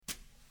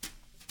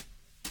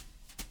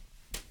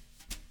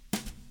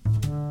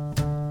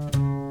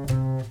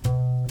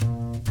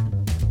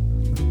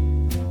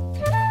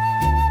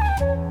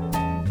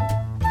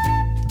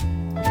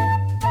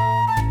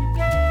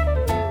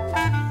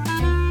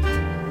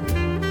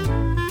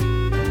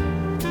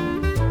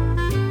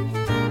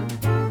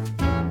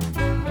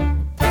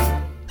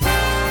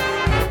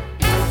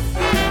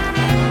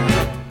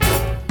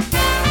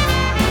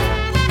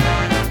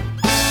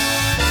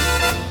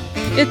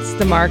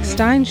The Mark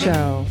Steyn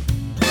Show.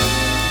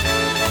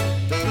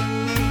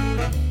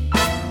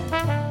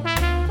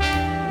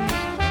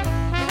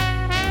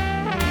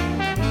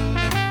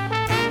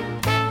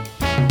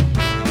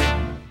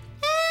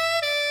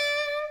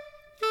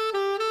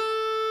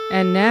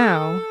 And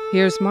now,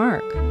 here's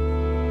Mark.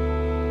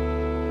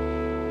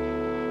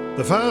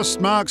 The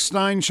first Mark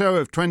Steyn Show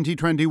of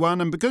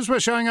 2021, and because we're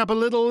showing up a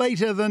little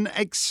later than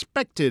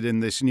expected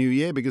in this new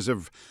year because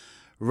of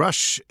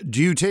Rush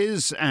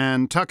duties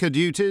and Tucker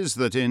duties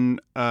that in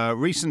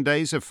recent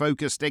days have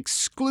focused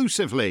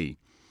exclusively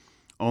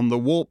on the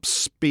warp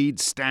speed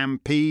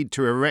stampede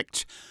to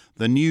erect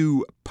the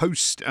new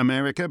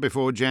post-America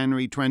before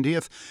January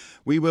 20th,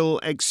 we will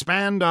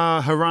expand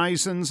our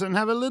horizons and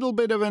have a little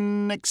bit of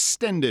an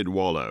extended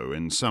wallow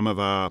in some of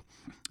our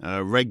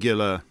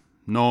regular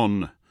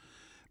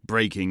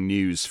non-breaking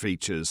news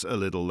features a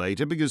little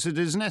later, because it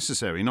is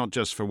necessary, not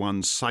just for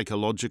one's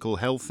psychological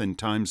health in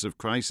times of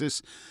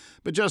crisis,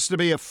 but just to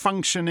be a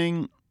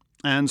functioning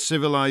and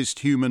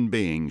civilized human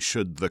being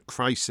should the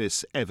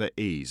crisis ever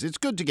ease. It's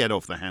good to get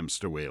off the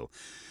hamster wheel,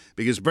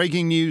 because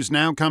breaking news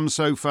now comes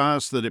so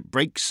fast that it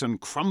breaks and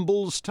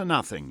crumbles to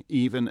nothing,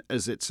 even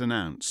as it's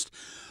announced.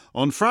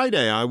 On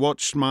Friday, I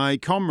watched my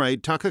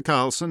comrade Tucker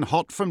Carlson,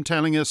 hot from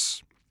telling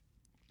us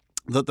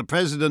that the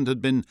president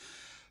had been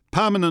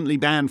permanently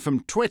banned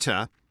from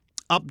Twitter,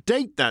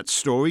 update that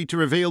story to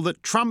reveal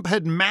that Trump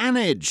had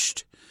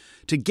managed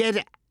to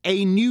get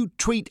a new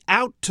tweet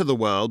out to the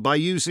world by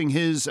using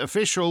his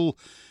official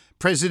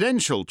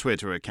presidential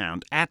Twitter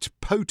account,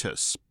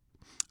 @POTUS.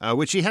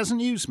 Which he hasn't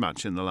used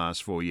much in the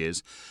last 4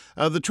 years.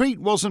 The tweet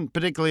wasn't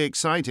particularly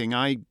exciting.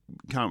 I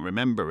can't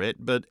remember it,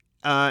 but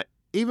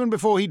even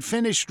before he'd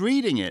finished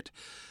reading it,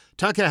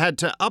 Tucker had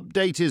to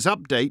update his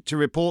update to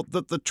report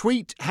that the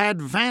tweet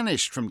had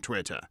vanished from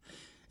Twitter.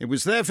 It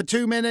was there for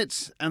 2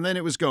 minutes, and then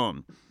it was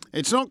gone.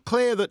 It's not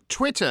clear that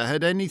Twitter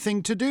had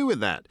anything to do with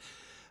that.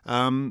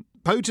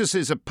 POTUS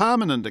is a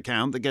permanent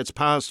account that gets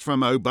passed from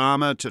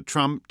Obama to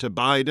Trump to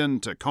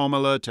Biden to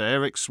Kamala to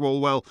Eric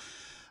Swalwell.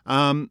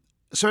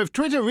 So if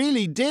Twitter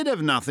really did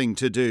have nothing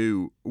to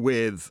do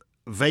with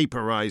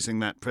vaporizing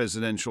that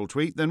presidential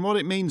tweet, then what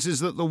it means is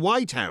that the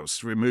White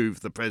House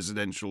removed the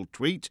presidential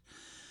tweet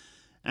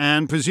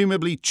and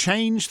presumably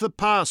changed the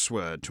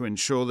password to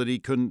ensure that he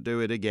couldn't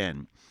do it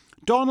again.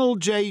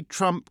 Donald J.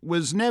 Trump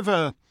was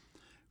never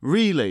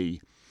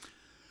really,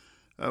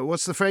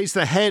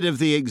 the head of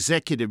the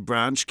executive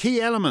branch.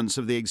 Key elements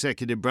of the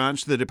executive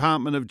branch, the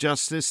Department of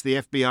Justice, the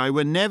FBI,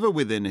 were never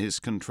within his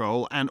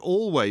control and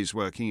always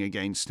working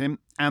against him.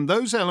 And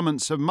those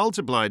elements have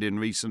multiplied in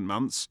recent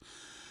months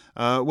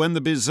when the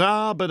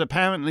bizarre but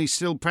apparently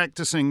still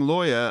practicing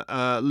lawyer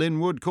Lin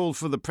Wood called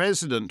for the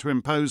president to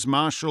impose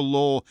martial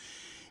law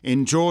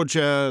in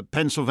Georgia,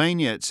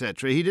 Pennsylvania,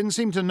 etc. He didn't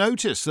seem to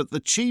notice that the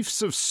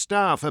chiefs of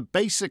staff are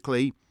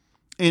basically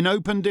in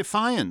open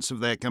defiance of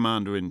their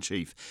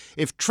commander-in-chief.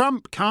 If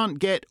Trump can't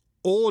get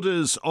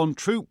orders on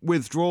troop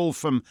withdrawal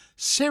from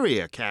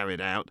Syria carried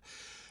out,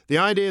 the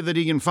idea that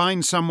he can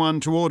find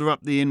someone to order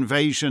up the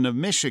invasion of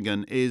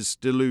Michigan is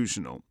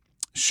delusional.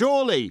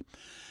 Surely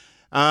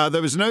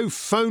there was no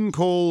phone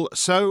call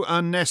so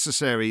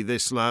unnecessary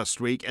this last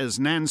week as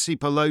Nancy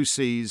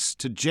Pelosi's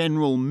to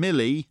General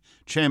Milley,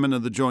 chairman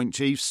of the Joint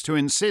Chiefs, to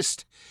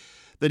insist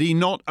that he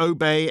not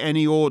obey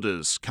any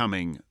orders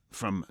coming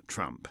from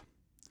Trump.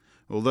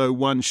 Although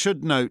one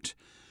should note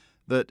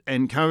that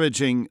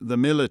encouraging the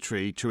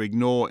military to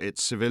ignore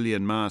its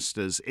civilian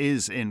masters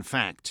is, in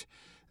fact,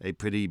 a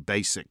pretty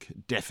basic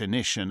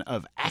definition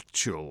of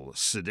actual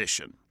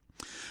sedition.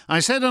 I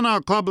said on our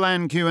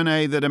Clubland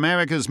Q&A that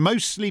America's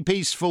mostly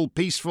peaceful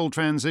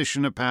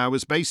transition of power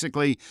was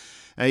basically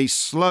a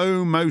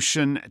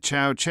slow-motion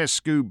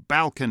Ceausescu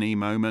balcony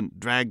moment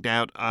dragged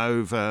out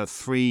over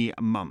 3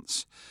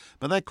 months.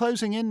 But they're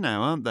closing in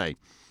now, aren't they?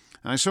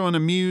 I saw an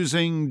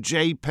amusing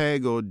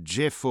JPEG or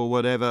GIF or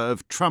whatever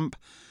of Trump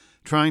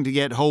trying to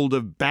get hold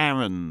of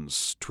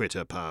Barron's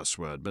Twitter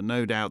password, but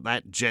no doubt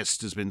that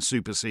jest has been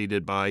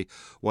superseded by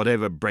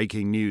whatever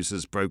breaking news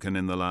has broken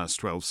in the last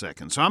 12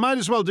 seconds. So I might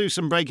as well do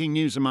some breaking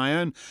news of my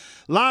own.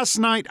 Last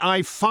night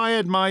I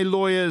fired my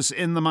lawyers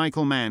in the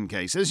Michael Mann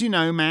case. As you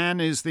know, Mann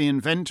is the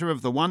inventor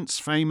of the once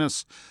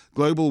famous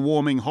global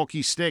warming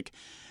hockey stick,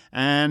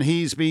 and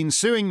he's been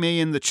suing me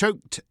in the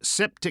choked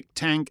septic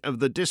tank of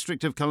the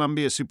District of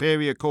Columbia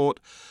Superior Court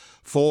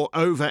for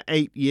over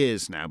 8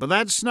 years now. But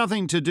that's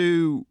nothing to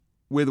do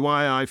with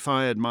why I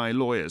fired my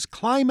lawyers.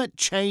 Climate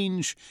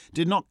change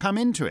did not come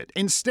into it.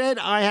 Instead,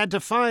 I had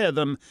to fire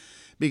them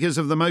because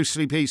of the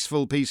mostly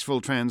peaceful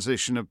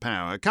transition of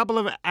power. A couple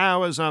of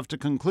hours after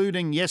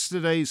concluding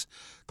yesterday's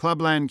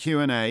Clubland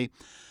Q&A,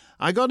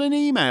 I got an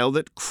email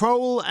that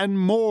Crowell and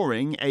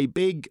Mooring, a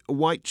big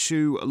white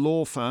shoe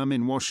law firm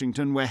in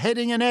Washington, were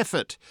heading an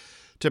effort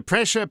to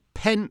pressure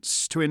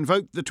Pence to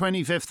invoke the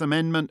 25th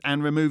Amendment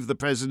and remove the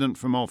president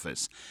from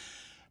office.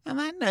 And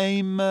that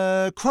name,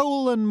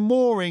 Crowell and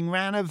Mooring,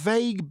 rang a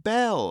vague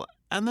bell.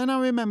 And then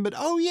I remembered,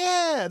 oh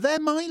yeah, they're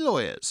my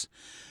lawyers.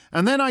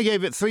 And then I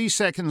gave it 3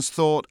 seconds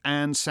thought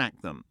and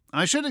sacked them.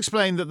 I should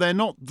explain that they're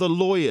not the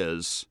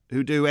lawyers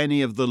who do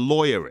any of the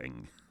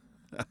lawyering.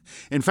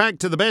 In fact,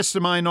 to the best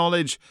of my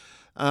knowledge,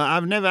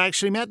 I've never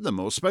actually met them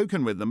or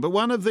spoken with them. But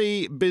one of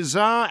the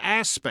bizarre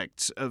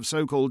aspects of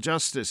so-called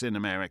justice in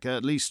America,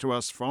 at least to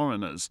us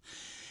foreigners,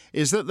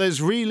 is that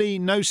there's really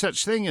no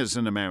such thing as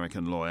an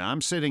American lawyer.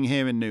 I'm sitting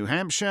here in New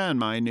Hampshire, and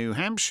my New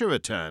Hampshire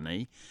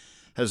attorney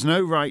has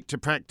no right to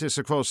practice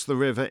across the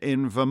river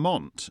in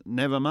Vermont,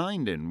 never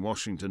mind in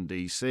Washington,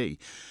 D.C.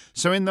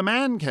 So in the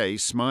Mann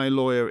case, my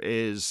lawyer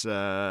is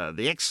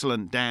the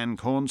excellent Dan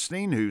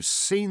Kornstein, who's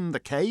seen the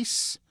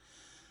case,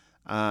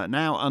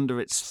 now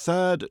under its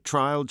third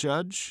trial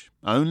judge,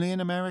 only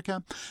in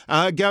America,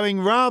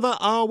 going rather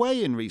our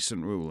way in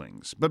recent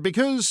rulings. But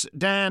because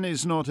Dan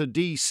is not a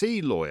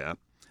D.C. lawyer,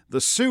 the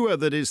sewer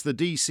that is the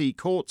D.C.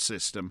 court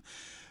system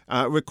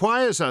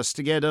requires us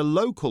to get a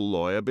local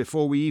lawyer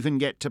before we even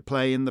get to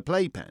play in the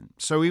playpen.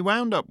 So we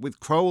wound up with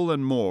Crowell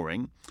and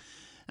Mooring.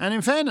 And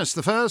in fairness,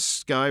 the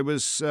first guy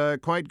was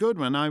quite good.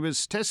 When I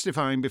was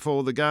testifying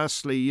before the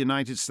ghastly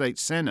United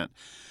States Senate,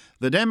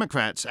 the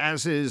Democrats,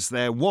 as is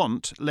their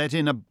wont, let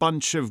in a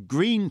bunch of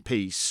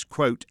Greenpeace,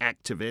 quote,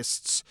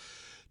 activists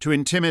to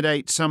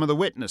intimidate some of the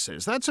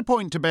witnesses. That's a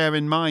point to bear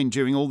in mind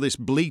during all this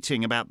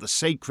bleating about the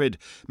sacred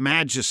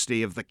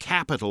majesty of the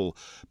Capitol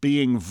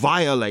being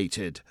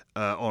violated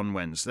on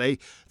Wednesday.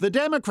 The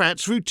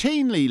Democrats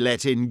routinely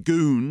let in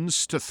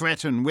goons to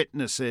threaten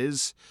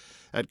witnesses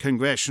at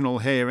congressional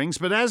hearings,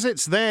 but as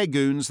it's their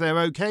goons, they're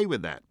okay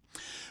with that.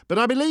 But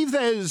I believe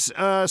there's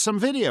some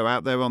video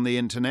out there on the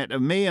internet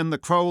of me and the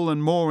Crowell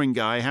and Mooring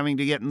guy having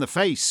to get in the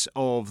face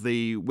of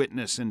the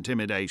witness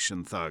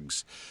intimidation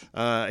thugs.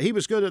 He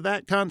was good at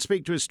that. Can't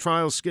speak to his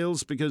trial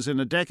skills because in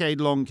a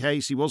decade-long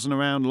case he wasn't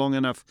around long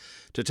enough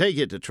to take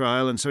it to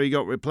trial, and so he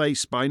got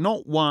replaced by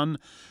not one,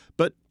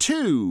 but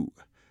two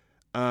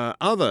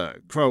other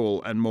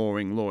Crowell and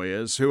Mooring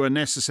lawyers who are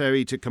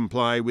necessary to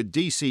comply with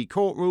D.C.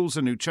 court rules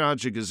and who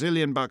charge a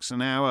gazillion bucks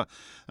an hour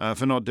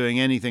for not doing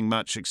anything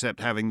much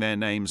except having their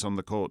names on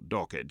the court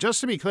docket.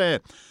 Just to be clear,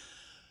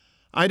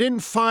 I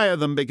didn't fire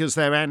them because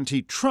they're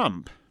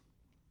anti-Trump.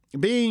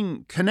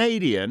 Being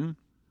Canadian,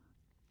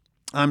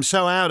 I'm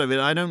so out of it,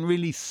 I don't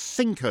really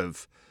think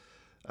of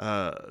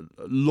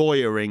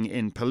lawyering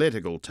in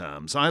political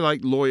terms. I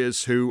like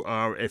lawyers who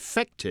are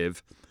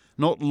effective,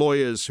 not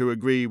lawyers who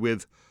agree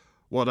with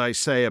what I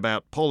say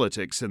about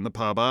politics in the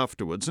pub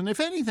afterwards. And if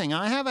anything,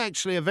 I have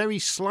actually a very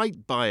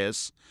slight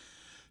bias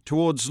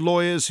towards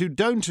lawyers who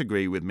don't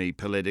agree with me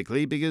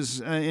politically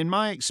because, in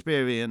my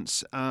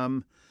experience,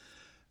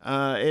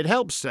 it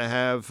helps to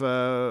have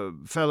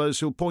fellows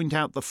who point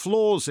out the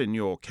flaws in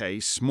your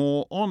case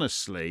more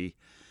honestly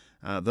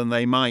than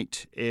they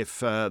might if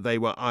they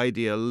were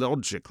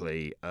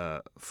ideologically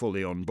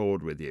fully on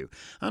board with you.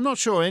 I'm not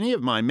sure any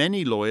of my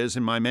many lawyers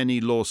in my many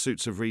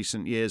lawsuits of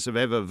recent years have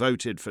ever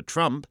voted for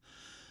Trump,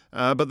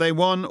 but they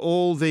won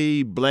all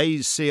the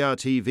Blaze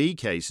CRTV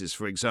cases,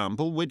 for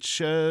example, which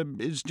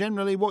is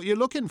generally what you're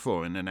looking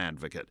for in an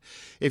advocate.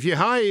 If you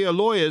hire your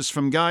lawyers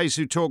from guys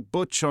who talk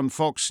butch on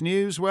Fox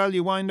News, well,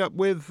 you wind up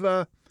with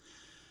that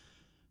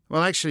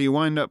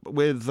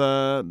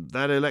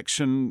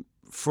election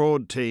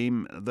fraud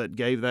team that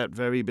gave that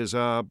very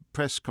bizarre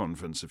press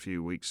conference a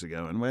few weeks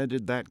ago. And where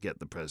did that get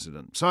the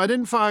president? So I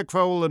didn't fire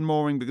Crowell and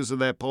Mooring because of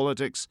their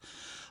politics.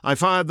 I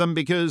fired them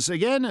because,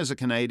 again, as a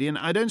Canadian,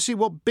 I don't see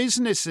what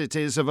business it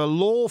is of a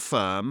law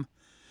firm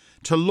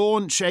to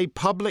launch a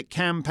public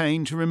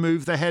campaign to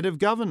remove the head of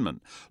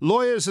government.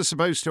 Lawyers are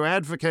supposed to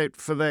advocate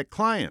for their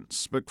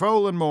clients, but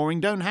Crowell and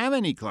Mooring don't have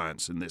any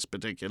clients in this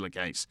particular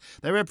case.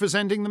 They're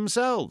representing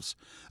themselves.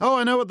 Oh,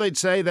 I know what they'd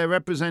say. They're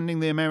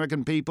representing the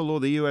American people or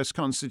the U.S.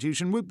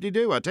 Constitution.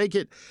 Whoop-de-doo. I take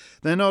it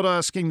they're not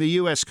asking the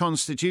U.S.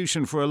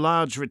 Constitution for a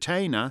large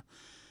retainer.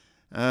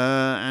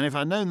 And if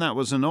I'd known that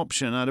was an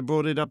option, I'd have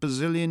brought it up a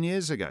zillion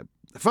years ago.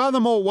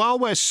 Furthermore, while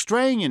we're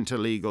straying into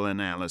legal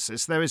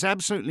analysis, there is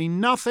absolutely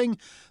nothing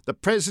the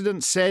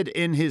president said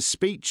in his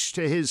speech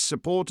to his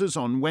supporters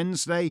on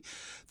Wednesday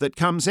that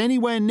comes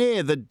anywhere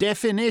near the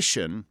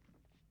definition,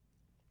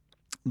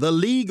 the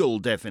legal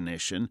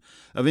definition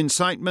of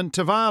incitement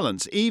to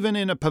violence, even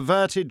in a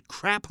perverted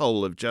crap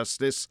hole of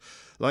justice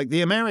like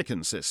the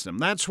American system.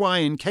 That's why,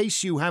 in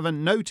case you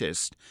haven't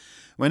noticed,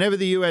 whenever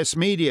the US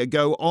media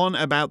go on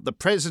about the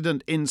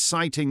president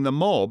inciting the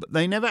mob,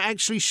 they never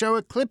actually show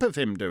a clip of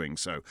him doing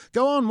so.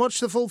 Go on, watch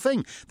the full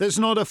thing. There's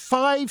not a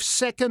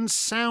 5-second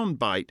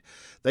soundbite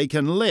they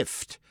can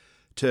lift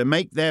to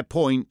make their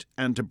point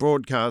and to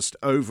broadcast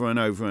over and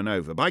over and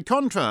over. By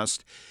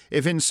contrast,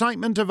 if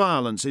incitement to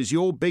violence is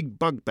your big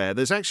bugbear,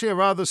 there's actually a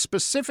rather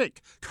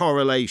specific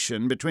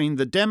correlation between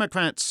the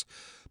Democrats'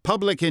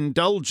 public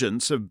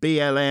indulgence of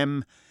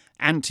BLM,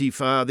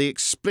 Antifa, the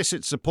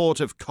explicit support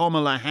of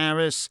Kamala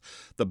Harris,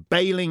 the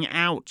bailing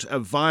out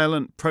of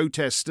violent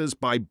protesters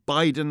by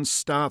Biden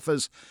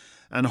staffers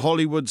and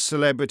Hollywood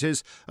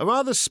celebrities, a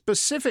rather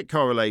specific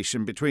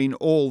correlation between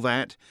all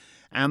that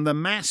and the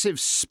massive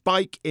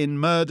spike in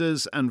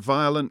murders and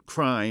violent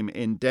crime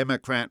in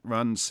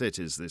Democrat-run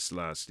cities this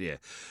last year.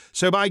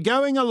 So by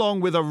going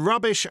along with a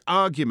rubbish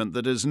argument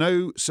that has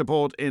no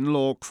support in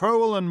law,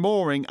 Crowell and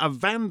Mooring are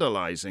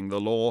vandalising the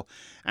law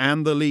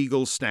and the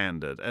legal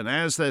standard. And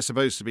as they're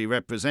supposed to be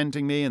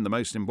representing me in the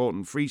most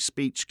important free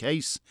speech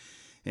case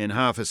in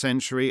half a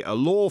century, a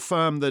law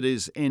firm that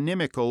is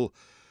inimical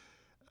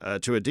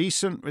to a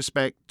decent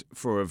respect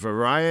for a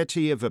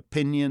variety of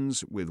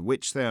opinions with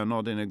which they are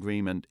not in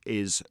agreement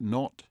is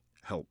not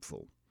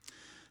helpful.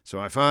 So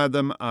I fired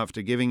them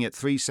after giving it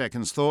 3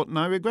 seconds thought, and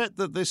I regret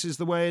that this is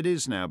the way it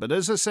is now. But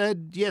as I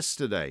said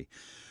yesterday,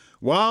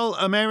 while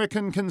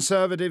American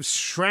conservatives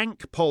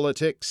shrank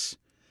politics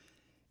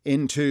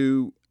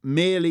into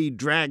merely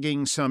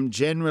dragging some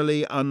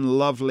generally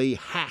unlovely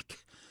hack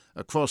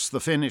across the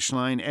finish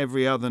line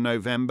every other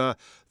November,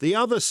 the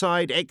other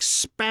side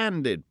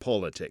expanded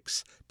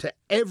politics to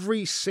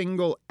every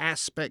single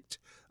aspect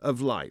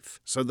of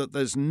life so that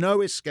there's no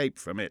escape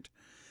from it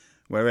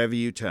wherever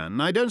you turn.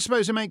 And I don't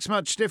suppose it makes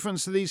much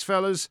difference to these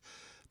fellas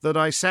that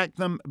I sack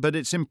them, but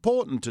it's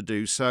important to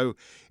do so,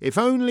 if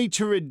only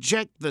to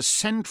reject the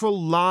central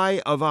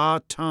lie of our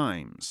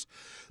times,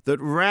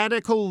 that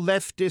radical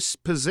leftist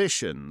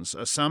positions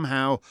are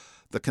somehow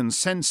the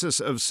consensus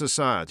of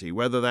society,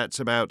 whether that's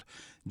about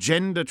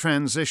gender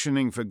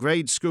transitioning for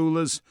grade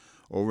schoolers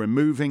or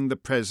removing the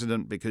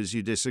president because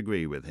you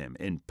disagree with him.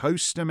 In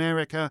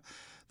post-America,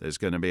 there's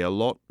going to be a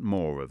lot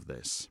more of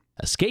this.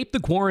 Escape the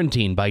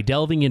quarantine by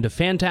delving into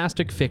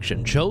fantastic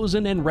fiction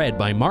chosen and read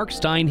by Mark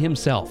Steyn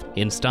himself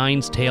in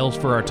Steyn's Tales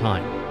for Our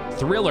Time.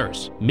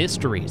 Thrillers,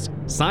 mysteries,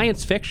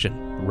 science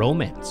fiction,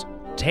 romance.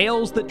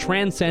 Tales that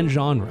transcend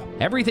genre.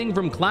 Everything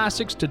from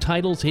classics to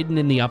titles hidden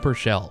in the upper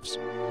shelves.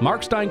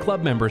 Mark Steyn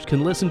Club members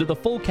can listen to the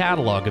full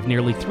catalog of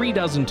nearly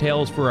 36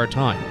 tales for our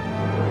time.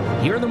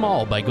 Hear them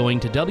all by going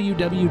to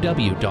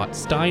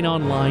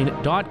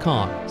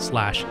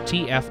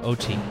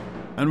www.steynonline.com/TFOT.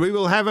 And we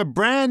will have a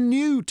brand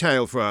new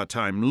Tale for Our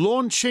Time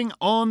launching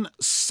on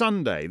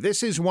Sunday.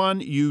 This is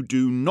one you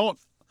do not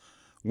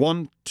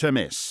want to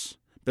miss.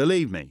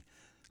 Believe me.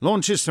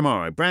 Launches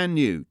tomorrow. Brand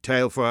new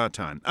Tale for Our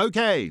Time.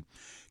 Okay,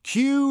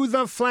 cue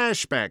the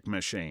flashback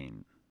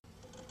machine.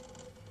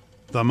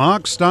 The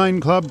Mark Steyn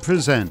Club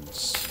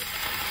presents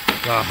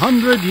The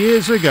 100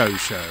 Years Ago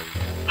Show.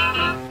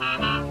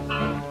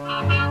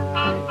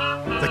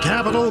 The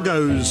Capitol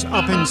goes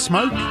up in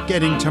smoke,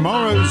 getting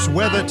tomorrow's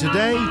weather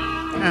today,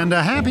 and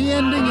a happy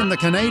ending in the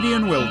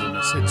Canadian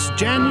wilderness. It's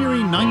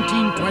January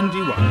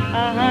 1921.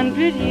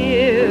 100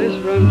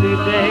 years from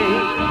today.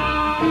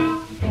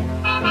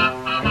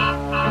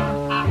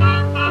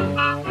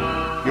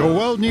 Your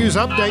World News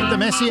Update, the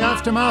messy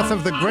aftermath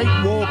of the Great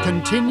War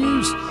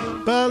continues.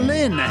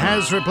 Berlin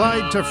has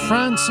replied to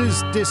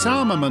France's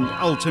disarmament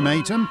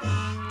ultimatum.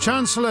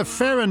 Chancellor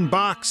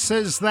Fehrenbach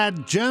says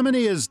that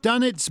Germany has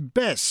done its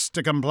best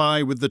to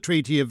comply with the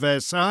Treaty of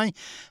Versailles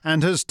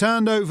and has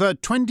turned over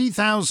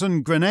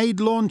 20,000 grenade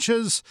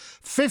launchers,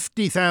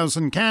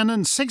 50,000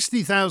 cannons,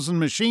 60,000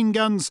 machine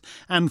guns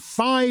and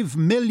 5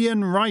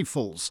 million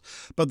rifles.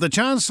 But the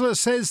Chancellor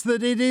says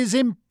that it is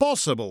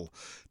impossible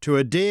to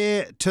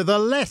adhere to the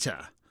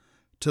letter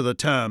to the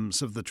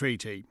terms of the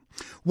treaty.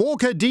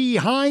 Walker D.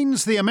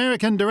 Hines, the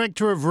American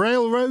Director of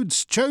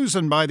Railroads,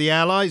 chosen by the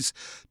Allies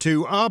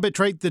to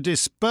arbitrate the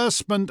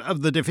disbursement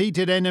of the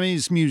defeated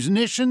enemy's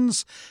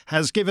munitions,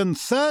 has given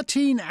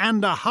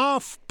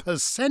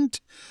 13.5%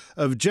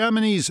 of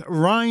Germany's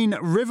Rhine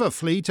River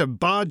fleet of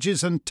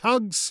barges and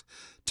tugs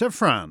to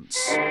France.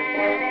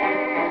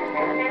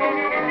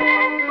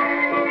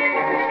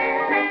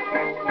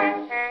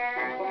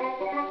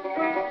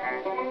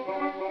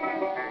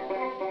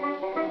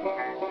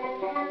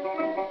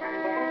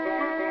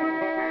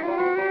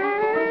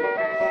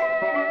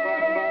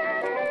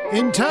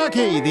 In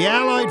Turkey, the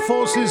Allied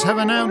forces have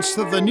announced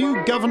that the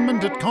new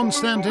government at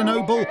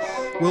Constantinople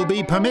will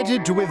be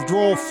permitted to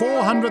withdraw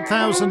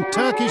 400,000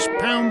 Turkish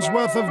pounds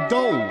worth of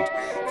gold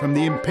from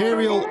the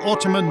Imperial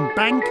Ottoman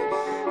Bank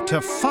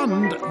to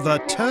fund the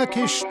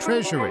Turkish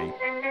treasury.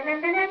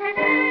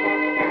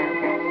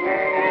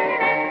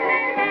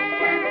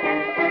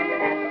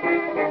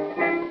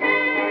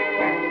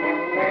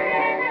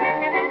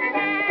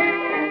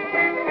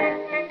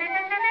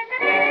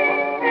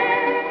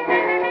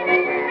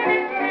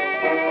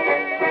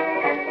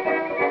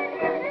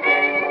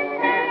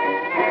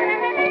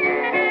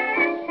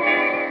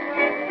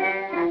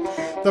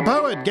 The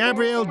poet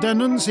Gabriele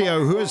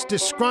D'Annunzio, who has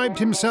described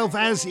himself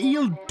as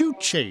Il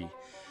Duce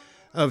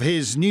of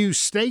his new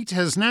state,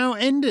 has now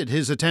ended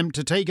his attempt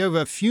to take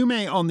over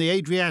Fiume on the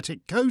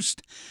Adriatic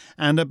coast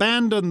and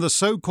abandon the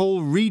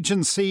so-called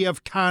Regency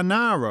of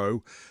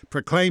Carnaro,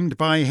 proclaimed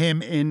by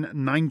him in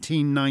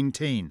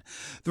 1919.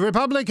 The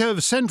Republic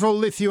of Central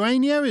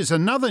Lithuania is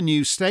another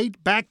new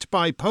state backed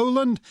by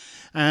Poland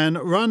and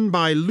run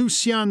by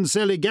Lucjan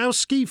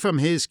Zeligowski from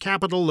his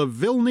capital of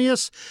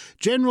Vilnius.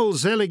 General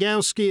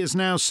Zeligowski has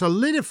now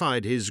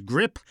solidified his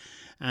grip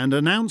and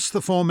announced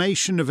the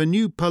formation of a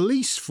new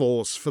police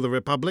force for the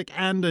Republic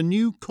and a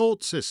new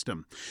court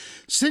system.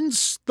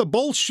 Since the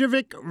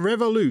Bolshevik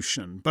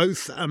Revolution,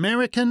 both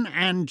American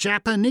and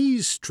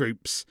Japanese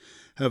troops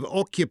have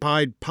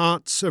occupied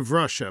parts of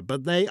Russia,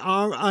 but they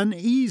are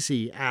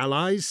uneasy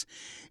allies.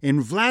 In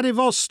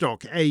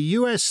Vladivostok, a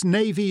U.S.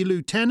 Navy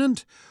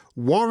lieutenant,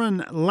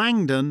 Warren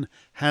Langdon,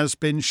 has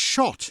been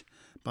shot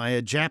by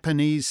a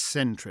Japanese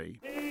sentry.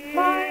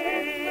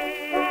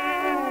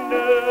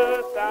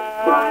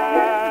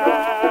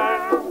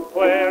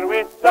 Where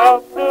we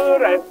stop to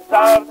rest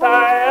our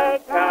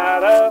tired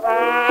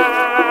caravan.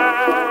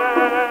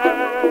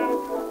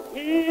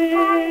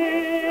 Hindustan,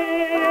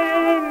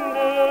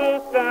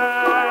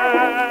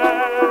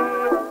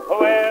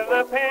 where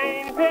the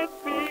painted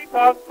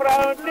peacock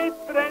proudly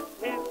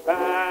stretched his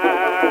band.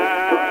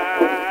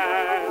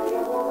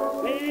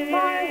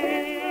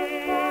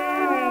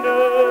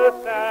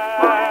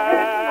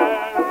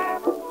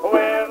 Hindustan,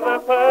 where the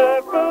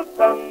purple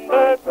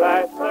thunder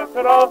flashed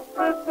across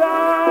the sand.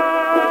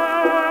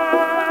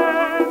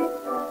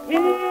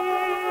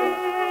 Hindustan,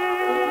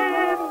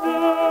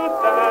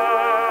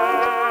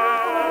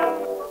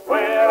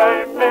 where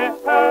I met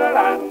her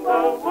and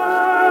the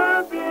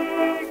world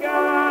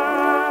began.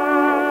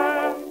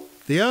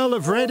 The Earl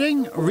of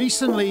Reading,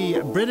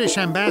 recently British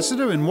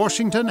ambassador in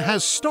Washington,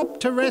 has stopped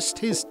to rest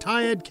his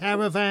tired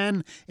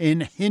caravan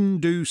in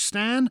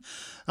Hindustan.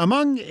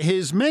 Among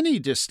his many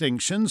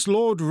distinctions,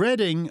 Lord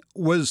Reading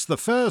was the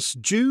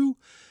first Jew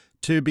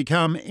to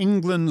become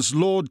England's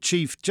Lord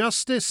Chief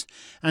Justice,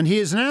 and he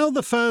is now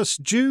the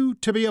first Jew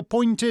to be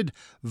appointed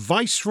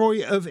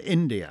Viceroy of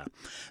India.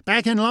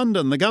 Back in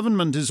London, the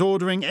government is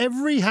ordering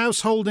every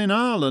household in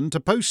Ireland to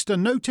post a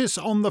notice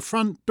on the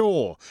front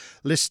door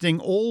listing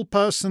all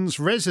persons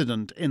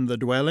resident in the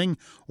dwelling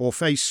or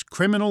face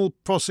criminal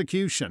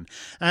prosecution.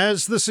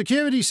 As the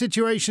security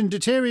situation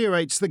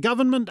deteriorates, the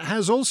government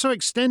has also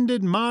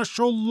extended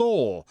martial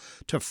law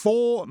to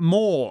 4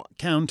 more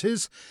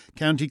counties: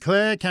 County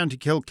Clare, County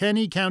Kilkenny,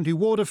 County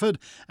Waterford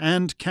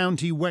and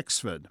County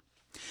Wexford.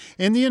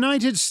 In the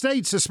United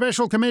States, a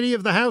special committee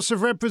of the House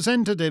of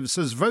Representatives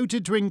has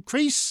voted to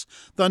increase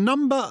the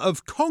number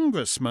of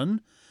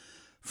congressmen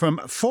from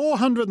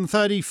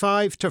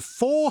 435 to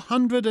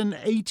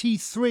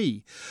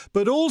 483,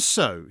 but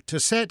also to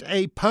set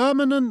a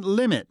permanent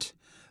limit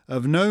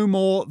of no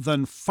more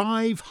than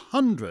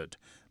 500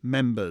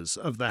 members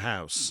of the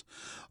House.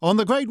 On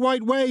the Great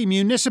White Way,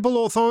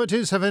 municipal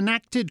authorities have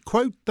enacted,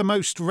 quote, the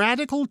most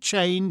radical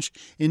change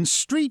in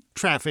street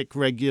traffic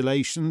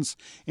regulations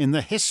in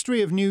the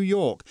history of New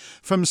York.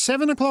 From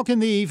 7 o'clock in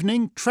the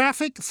evening,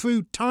 traffic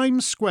through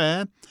Times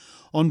Square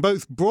on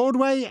both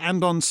Broadway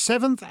and on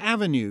 7th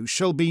Avenue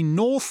shall be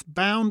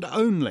northbound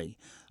only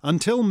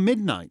until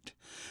midnight.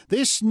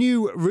 This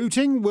new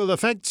routing will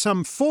affect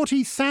some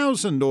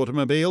 40,000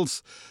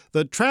 automobiles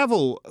that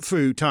travel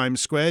through Times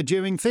Square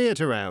during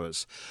theatre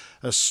hours,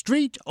 a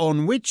street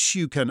on which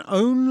you can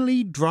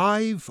only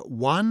drive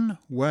one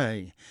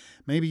way.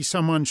 Maybe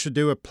someone should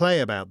do a play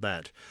about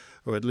that,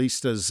 or at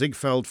least a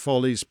Ziegfeld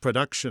Follies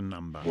production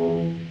number.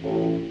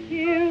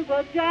 Here's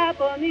a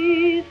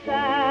Japanese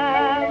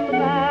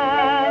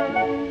sandman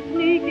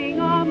sneaking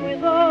on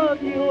with a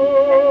Jew.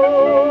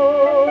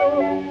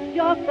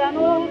 Just an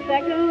old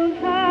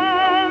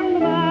second-hand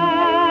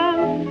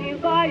man, he'll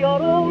buy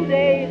your old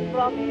days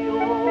from you.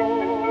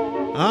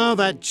 Ah,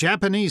 that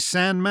Japanese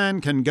sandman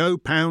can go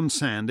pound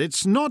sand.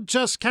 It's not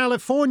just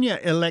California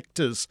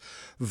electors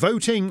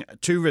voting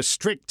to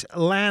restrict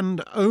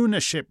land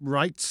ownership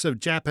rights of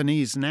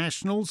Japanese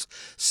nationals.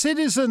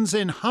 Citizens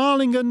in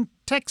Harlingen,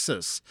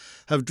 Texas,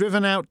 have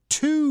driven out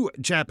 2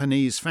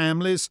 Japanese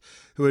families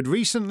who had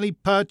recently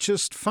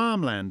purchased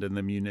farmland in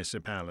the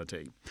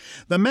municipality.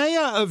 The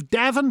mayor of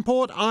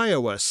Davenport,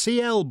 Iowa,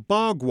 C.L.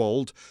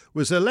 Bargwald,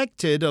 was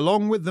elected,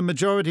 along with the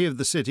majority of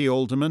the city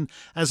aldermen,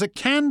 as a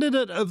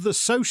candidate of the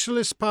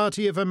Socialist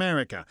Party of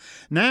America.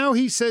 Now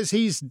he says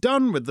he's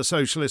done with the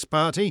Socialist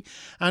Party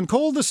and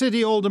called the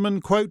city aldermen,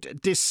 quote,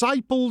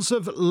 disciples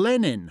of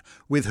Lenin,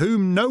 with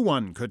whom no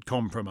one could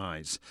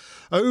compromise.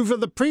 Over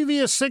the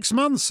previous 6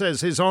 months,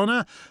 says His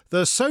Honour,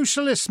 the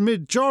Socialist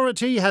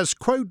majority has,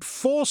 quote,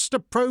 forced a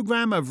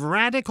program of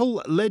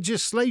radical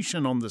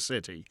legislation on the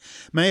city.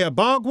 Mayor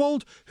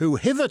Bargwald, who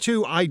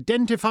hitherto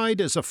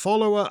identified as a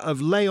follower of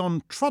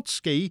Leon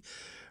Trotsky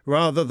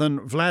rather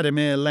than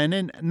Vladimir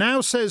Lenin,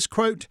 now says,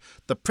 quote,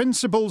 the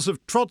principles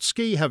of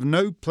Trotsky have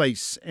no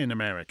place in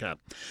America.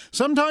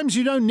 Sometimes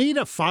you don't need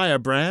a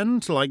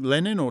firebrand like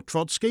Lenin or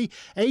Trotsky.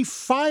 A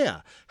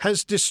fire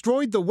has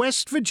destroyed the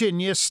West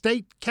Virginia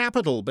State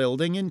Capitol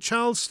building in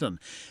Charleston.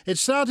 It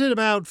started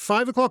about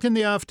 5 o'clock in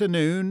the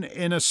afternoon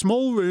in a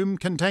small room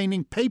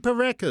containing paper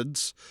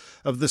records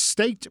of the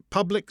State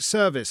Public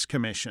Service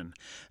Commission.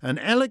 An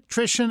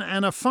electrician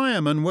and a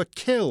fireman were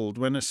killed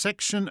when a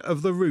section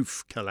of the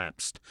roof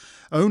collapsed.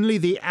 Only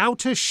the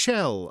outer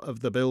shell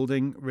of the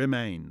building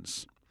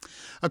remains.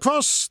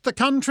 Across the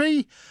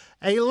country,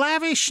 a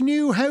lavish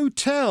new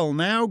hotel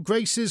now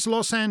graces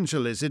Los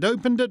Angeles. It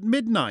opened at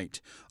midnight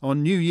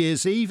on New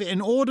Year's Eve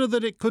in order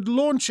that it could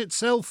launch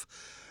itself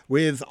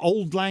with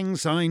Auld Lang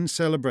Syne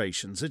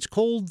celebrations. It's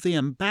called the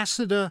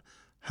Ambassador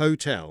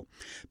Hotel.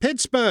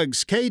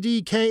 Pittsburgh's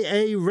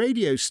KDKA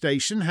radio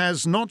station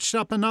has notched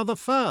up another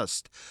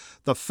first.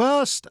 The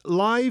first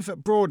live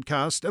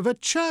broadcast of a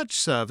church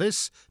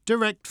service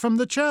direct from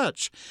the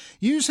church.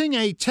 Using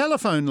a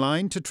telephone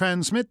line to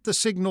transmit the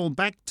signal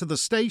back to the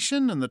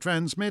station and the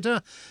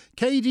transmitter,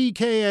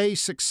 KDKA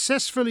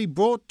successfully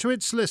brought to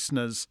its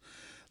listeners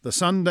the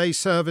Sunday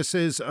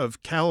services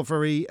of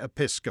Calvary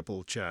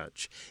Episcopal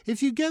Church.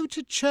 If you go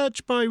to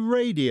church by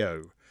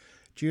radio,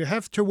 do you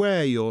have to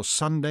wear your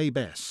Sunday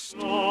best?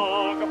 Look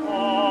for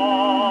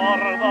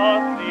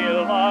the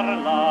silver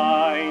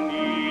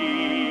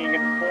lining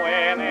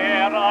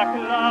whene'er a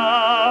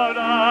cloud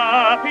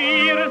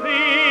appears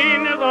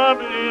in the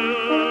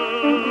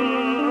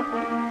blue.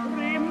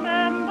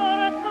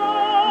 Remember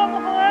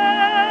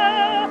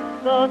somewhere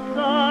the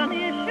sun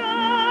is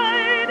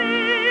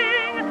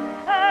shining,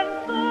 and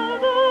so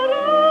the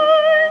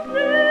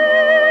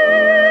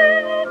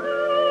rising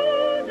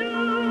to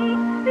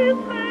do is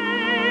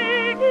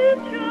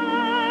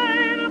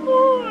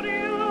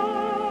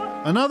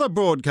another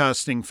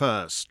broadcasting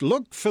first.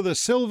 Look for the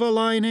silver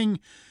lining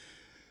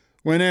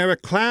whene'er a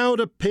cloud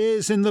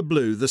appears in the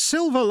blue. The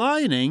silver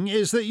lining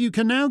is that you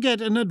can now get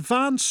an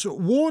advance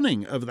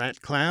warning of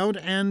that cloud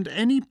and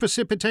any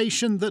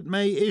precipitation that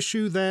may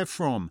issue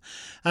therefrom.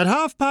 At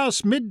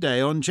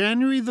midday on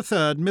January the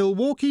 3rd,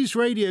 Milwaukee's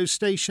radio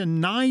station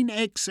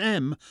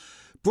 9XM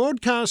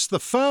broadcast the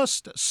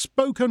first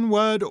spoken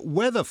word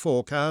weather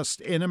forecast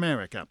in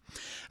America.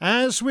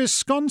 As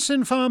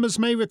Wisconsin farmers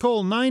may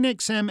recall,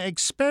 9XM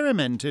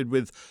experimented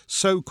with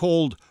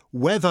so-called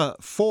weather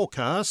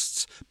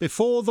forecasts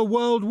before the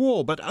World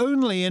War, but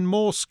only in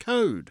Morse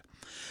code.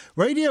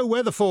 Radio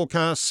weather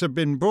forecasts have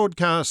been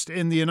broadcast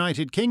in the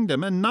United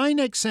Kingdom, and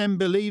 9XM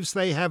believes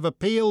they have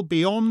appeal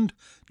beyond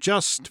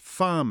just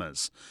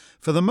farmers.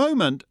 For the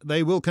moment,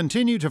 they will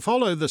continue to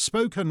follow the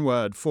spoken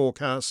word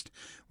forecast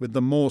with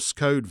the Morse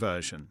code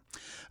version.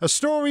 A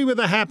story with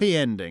a happy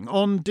ending.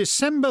 On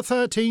December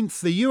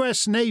 13th, the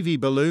US Navy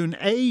balloon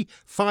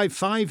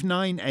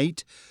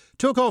A5598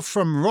 took off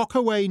from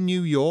Rockaway,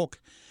 New York,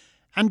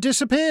 and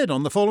disappeared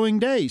on the following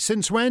day,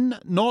 since when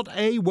not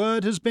a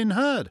word has been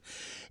heard.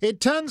 It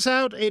turns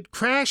out it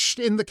crashed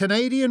in the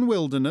Canadian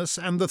wilderness,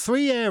 and the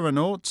three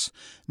aeronauts,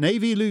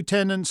 Navy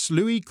Lieutenants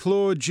Louis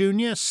Clore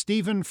Jr.,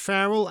 Stephen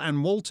Farrell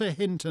and Walter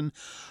Hinton,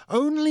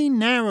 only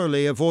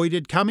narrowly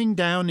avoided coming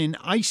down in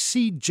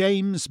icy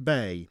James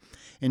Bay.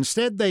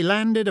 Instead, they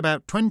landed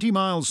about 20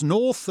 miles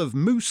north of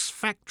Moose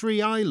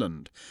Factory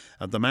Island,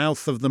 at the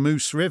mouth of the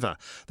Moose River.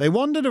 They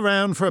wandered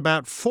around for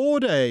about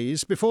 4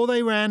 days before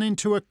they ran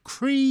into a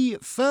Cree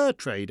fur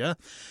trader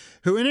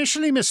who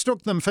initially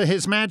mistook them for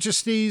His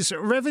Majesty's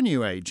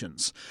revenue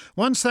agents.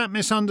 Once that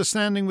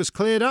misunderstanding was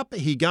cleared up,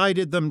 he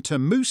guided them to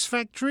Moose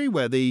Factory,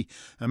 where the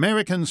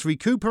Americans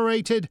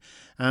recuperated,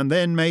 and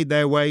then made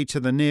their way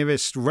to the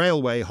nearest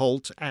railway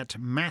halt at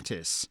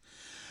Mattis.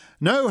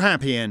 No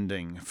happy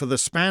ending for the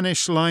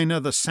Spanish liner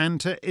the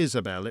Santa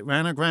Isabel. It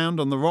ran aground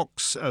on the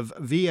rocks of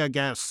Villa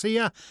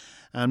Garcia,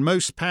 and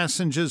most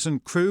passengers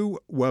and crew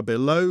were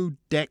below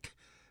deck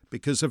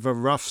because of a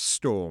rough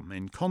storm.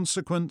 In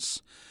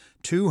consequence,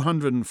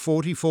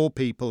 244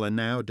 people are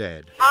now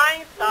dead.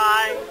 I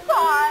sigh,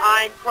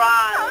 I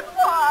cry,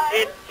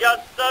 it's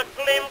just a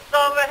glimpse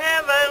of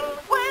heaven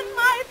when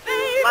my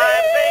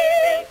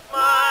baby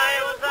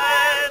smiles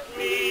at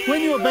me.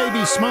 When your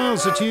baby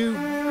smiles at you,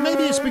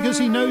 maybe it's because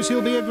he knows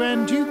he'll be a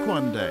Grand Duke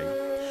one day.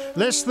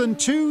 Less than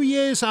 2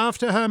 years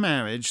after her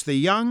marriage, the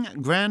young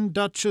Grand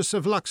Duchess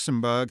of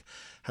Luxembourg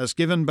has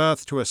given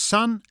birth to a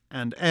son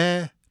and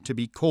heir to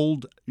be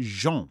called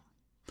Jean.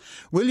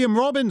 William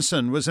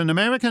Robinson was an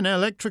American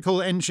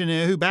electrical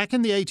engineer who back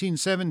in the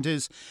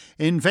 1870s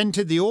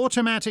invented the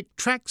automatic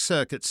track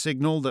circuit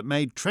signal that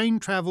made train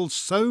travel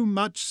so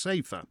much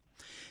safer.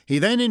 He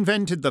then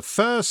invented the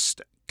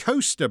first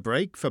coaster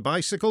brake for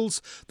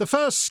bicycles, the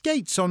first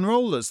skates on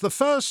rollers, the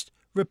first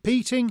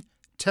repeating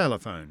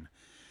telephone.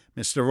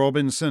 Mr.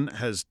 Robinson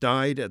has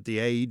died at the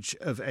age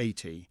of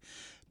 80.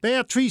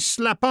 Béatrice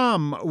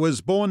Lapalme was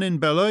born in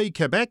Belleuil,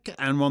 Quebec,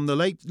 and won the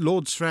late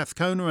Lord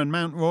Strathcona and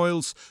Mount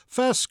Royal's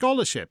first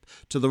scholarship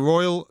to the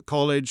Royal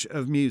College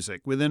of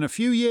Music. Within a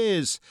few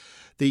years,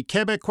 the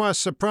Quebecois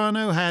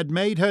soprano had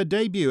made her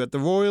debut at the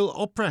Royal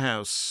Opera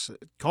House,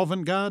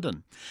 Covent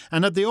Garden,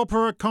 and at the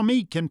Opéra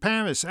Comique in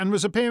Paris, and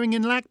was appearing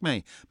in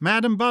L'Acmé,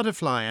 Madame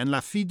Butterfly, and La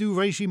Fille du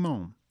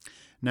Régiment.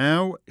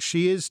 Now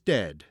she is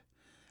dead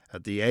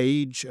at the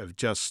age of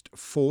just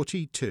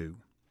 42.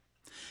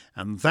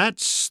 And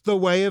that's the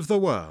way of the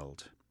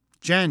world.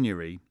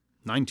 January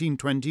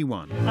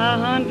 1921.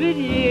 100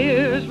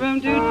 years from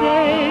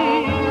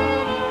today,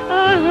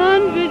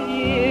 100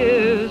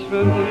 years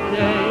from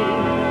today.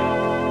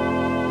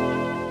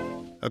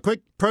 A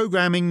quick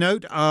programming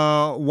note,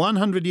 our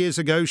 100 Years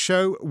Ago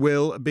show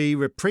will be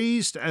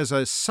reprised as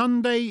a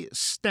Sunday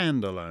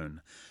standalone,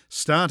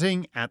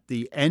 starting at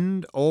the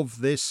end of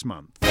this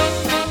month.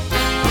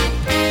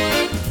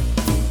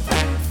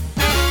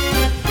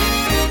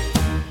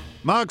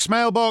 Mark's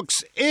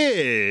mailbox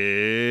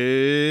is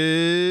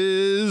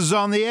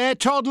on the air.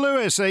 Todd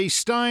Lewis, a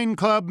Steyn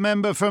Club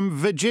member from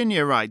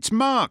Virginia, writes,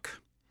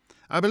 Mark,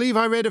 I believe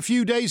I read a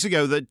few days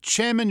ago that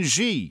Chairman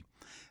Xi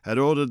had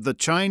ordered the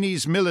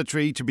Chinese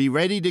military to be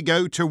ready to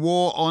go to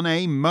war on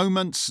a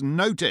moment's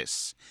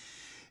notice.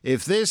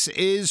 If this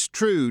is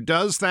true,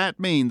 does that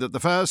mean that the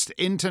first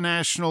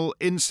international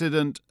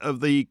incident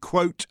of the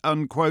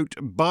quote-unquote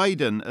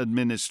Biden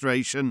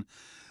administration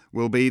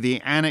will be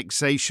the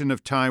annexation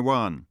of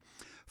Taiwan?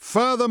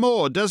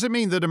 Furthermore, does it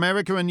mean that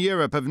America and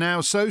Europe have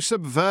now so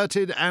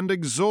subverted and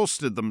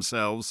exhausted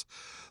themselves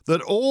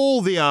that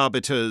all the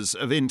arbiters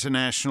of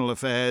international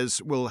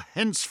affairs will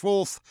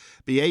henceforth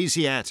be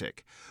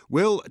Asiatic?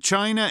 Will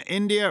China,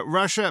 India,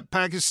 Russia,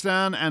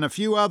 Pakistan, and a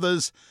few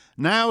others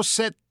now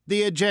set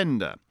the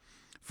agenda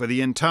for the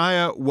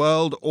entire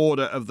world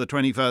order of the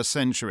 21st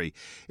century?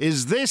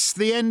 Is this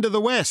the end of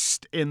the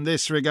West in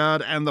this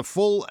regard and the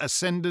full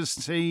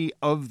ascendancy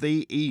of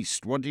the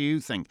East? What do you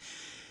think?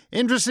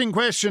 Interesting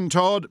question,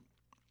 Todd.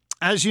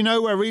 As you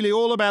know, we're really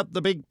all about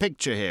the big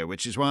picture here,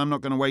 which is why I'm not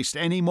going to waste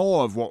any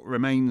more of what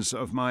remains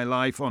of my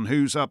life on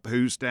who's up,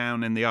 who's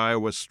down in the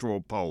Iowa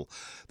straw poll.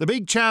 The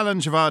big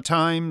challenge of our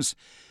times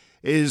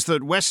is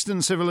that Western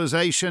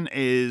civilization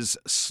is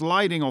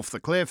sliding off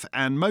the cliff,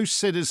 and most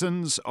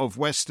citizens of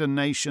Western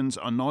nations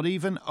are not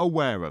even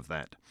aware of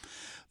that.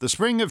 The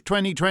spring of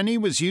 2020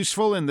 was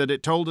useful in that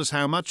it told us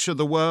how much of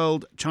the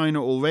world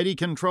China already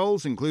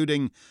controls,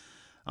 including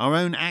our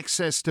own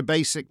access to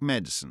basic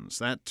medicines.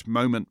 That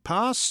moment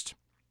passed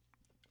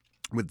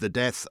with the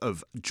death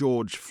of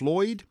George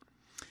Floyd.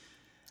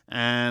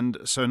 And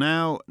so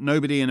now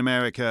nobody in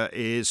America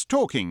is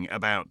talking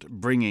about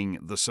bringing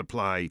the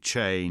supply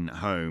chain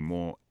home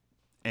or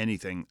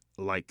anything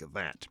like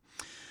that.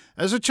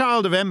 As a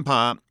child of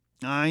empire,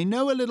 I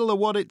know a little of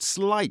what it's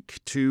like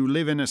to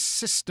live in a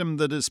system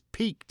that has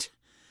peaked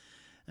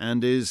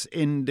and is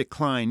in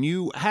decline.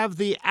 You have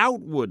the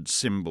outward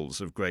symbols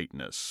of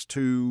greatness.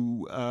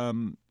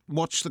 To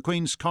watch the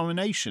Queen's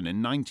coronation in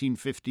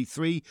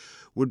 1953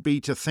 would be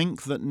to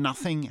think that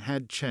nothing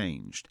had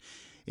changed.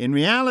 In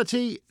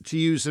reality, to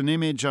use an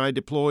image I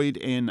deployed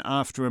in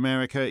After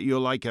America,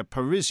 you're like a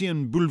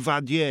Parisian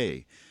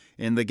boulevardier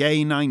in the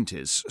gay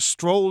 90s,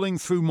 strolling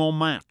through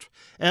Montmartre,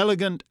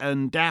 elegant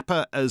and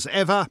dapper as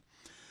ever,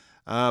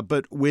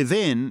 but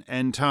within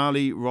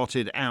entirely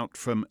rotted out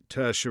from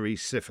tertiary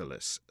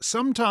syphilis.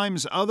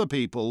 Sometimes other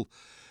people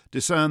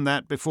discern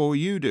that before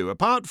you do.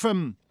 Apart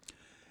from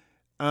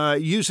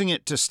using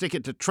it to stick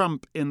it to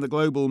Trump in the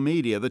global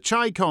media, the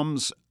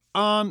Chi-Coms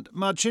aren't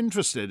much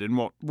interested in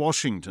what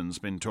Washington's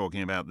been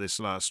talking about this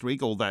last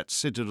week, all that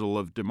citadel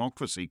of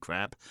democracy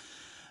crap.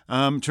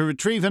 To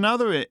retrieve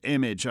another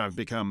image I've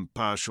become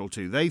partial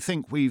to, they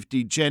think we've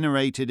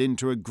degenerated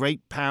into a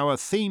great power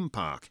theme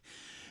park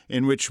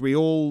in which we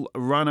all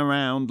run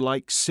around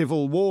like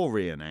Civil War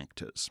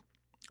reenactors.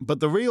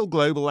 But the real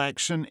global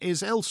action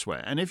is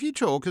elsewhere. And if you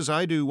talk, as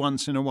I do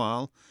once in a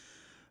while,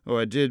 or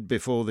I did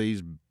before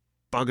these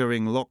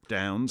buggering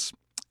lockdowns,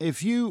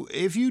 if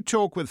you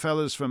talk with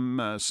fellas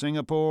from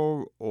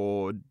Singapore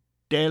or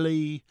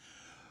Delhi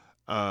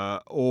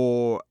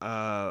or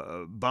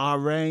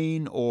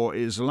Bahrain or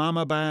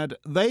Islamabad,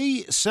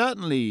 they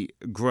certainly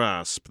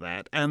grasp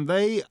that, and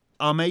they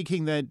are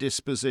making their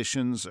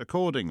dispositions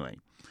accordingly.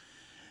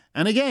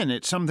 And again,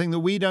 it's something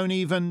that we don't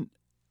even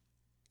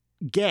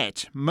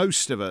get,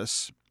 most of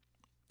us.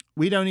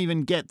 We don't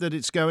even get that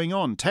it's going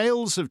on.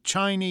 Tales of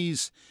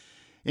Chinese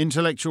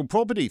intellectual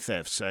property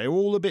theft, say, are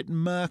all a bit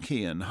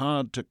murky and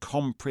hard to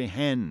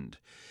comprehend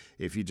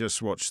if you just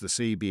watch the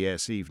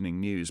CBS Evening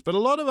News. But a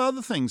lot of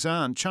other things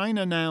aren't.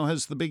 China now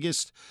has the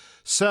biggest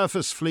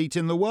surface fleet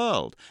in the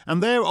world,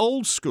 and they're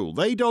old school.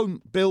 They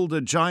don't build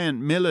a giant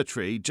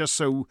military just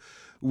so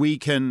we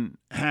can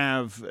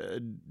have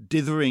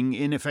dithering,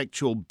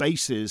 ineffectual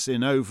bases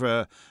in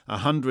over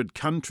 100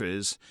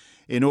 countries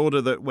in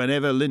order that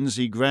whenever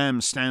Lindsey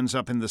Graham stands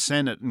up in the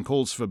Senate and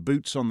calls for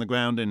boots on the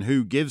ground in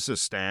Who Gives a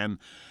Stan,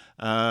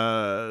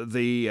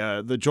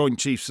 the Joint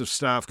Chiefs of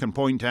Staff can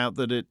point out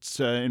that it's,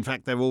 in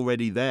fact, they're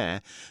already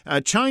there.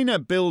 China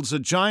builds a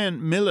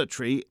giant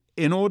military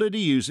in order to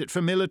use it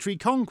for military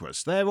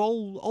conquest. They're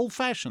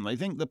old-fashioned. They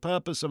think the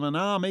purpose of an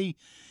army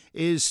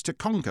is to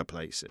conquer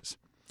places.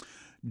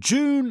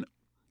 June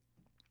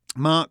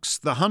marks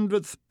the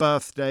 100th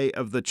birthday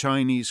of the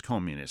Chinese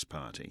Communist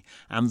Party,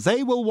 and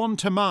they will want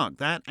to mark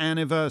that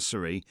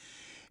anniversary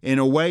in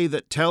a way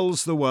that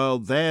tells the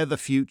world they're the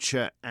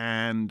future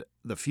and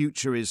the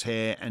future is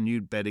here and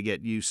you'd better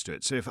get used to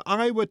it. So if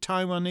I were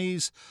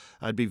Taiwanese,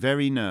 I'd be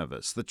very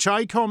nervous. The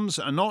Chi-Coms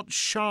are not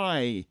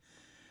shy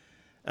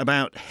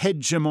about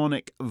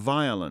hegemonic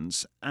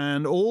violence,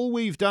 and all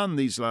we've done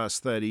these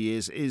last 30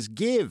 years is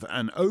give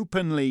an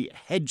openly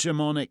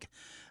hegemonic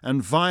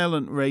and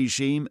violent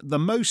regime the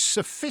most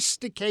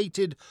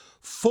sophisticated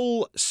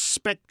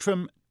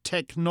full-spectrum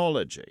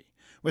technology.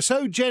 We're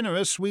so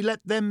generous we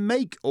let them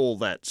make all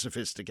that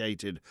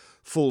sophisticated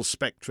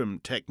full-spectrum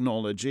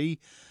technology,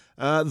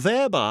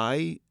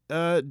 thereby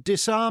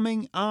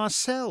disarming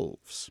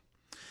ourselves.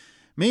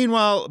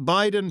 Meanwhile,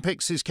 Biden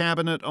picks his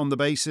cabinet on the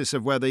basis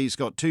of whether he's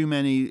got too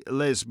many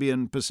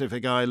lesbian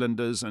Pacific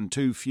Islanders and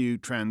too few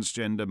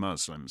transgender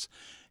Muslims.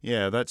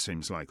 Yeah, that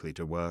seems likely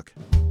to work.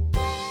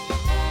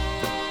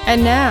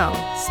 And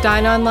now,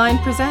 Steyn Online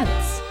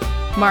presents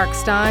Mark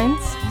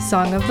Steyn's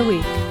Song of the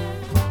Week.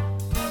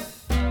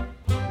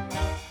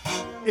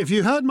 If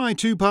you heard my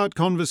two-part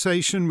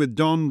conversation with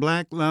Don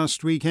Black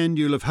last weekend,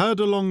 you'll have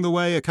heard along the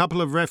way a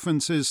couple of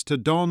references to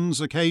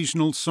Don's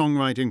occasional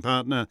songwriting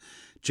partner,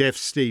 Geoff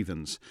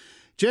Stephens.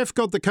 Geoff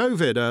got the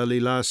COVID early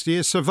last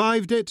year,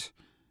 survived it,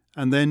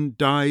 and then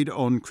died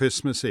on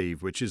Christmas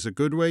Eve, which is a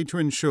good way to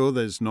ensure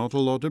there's not a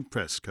lot of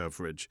press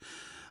coverage.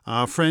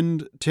 Our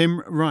friend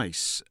Tim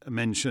Rice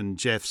mentioned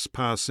Geoff's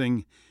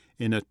passing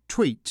in a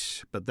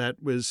tweet, but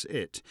that was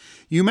it.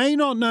 You may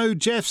not know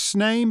Geoff's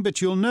name,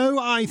 but you'll know,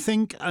 I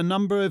think, a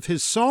number of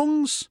his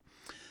songs,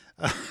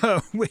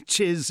 which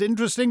is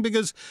interesting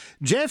because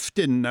Geoff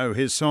didn't know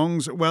his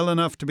songs well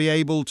enough to be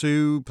able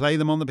to play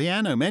them on the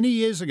piano. Many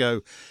years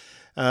ago,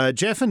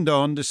 Geoff and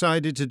Don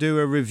decided to do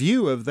a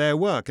review of their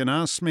work and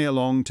asked me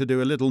along to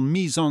do a little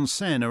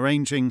mise-en-scène,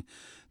 arranging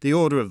the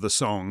order of the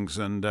songs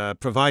and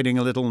providing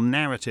a little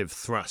narrative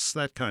thrust,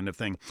 that kind of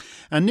thing.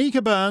 And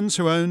Nika Burns,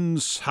 who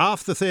owns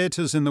half the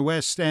theatres in the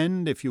West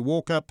End, if you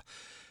walk up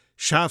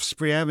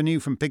Shaftesbury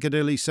Avenue from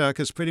Piccadilly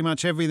Circus, pretty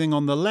much everything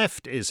on the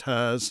left is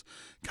hers,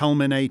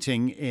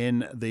 culminating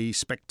in the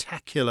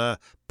spectacular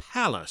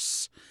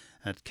Palace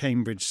at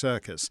Cambridge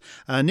Circus.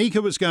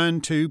 Nika was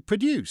going to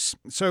produce.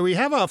 So we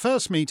have our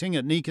first meeting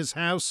at Nika's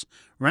house,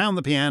 round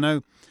the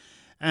piano,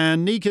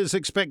 and Nika's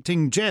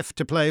expecting Geoff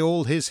to play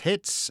all his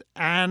hits,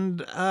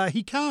 and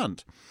he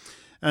can't.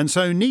 And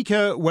so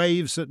Nika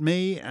waves at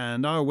me,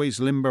 and I always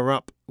limber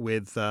up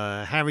with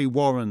Harry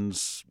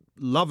Warren's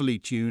lovely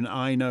tune,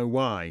 I Know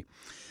Why.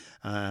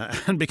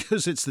 And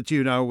because it's the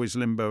tune I always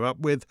limber up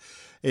with,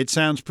 it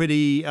sounds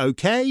pretty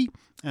okay,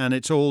 and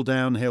it's all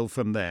downhill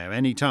from there.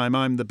 Anytime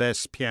I'm the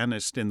best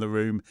pianist in the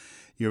room,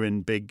 you're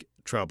in big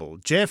trouble.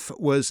 Geoff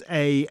was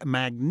a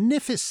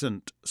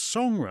magnificent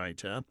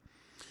songwriter,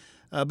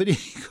 but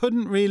he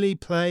couldn't really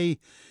play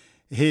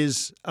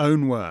his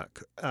own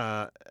work.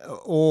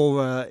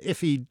 Or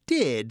if he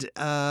did,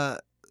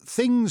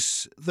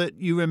 things that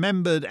you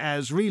remembered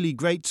as really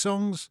great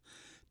songs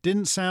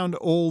didn't sound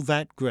all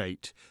that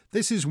great.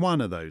 This is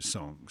one of those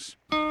songs.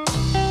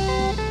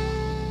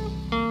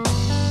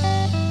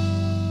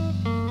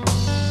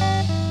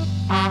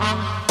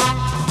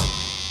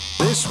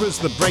 This was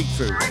the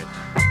breakthrough hit.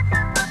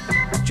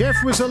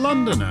 Geoff was a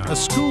Londoner, a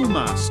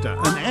schoolmaster,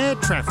 an air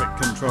traffic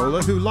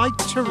controller who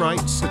liked to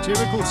write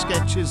satirical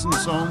sketches and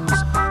songs,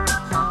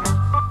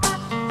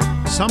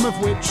 some of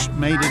which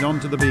made it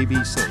onto the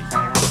BBC.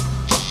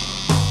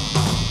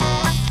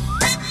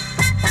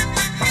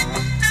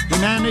 He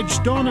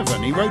managed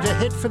Donovan, he wrote a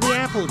hit for the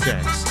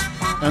Applejacks,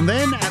 and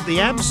then at the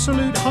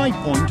absolute high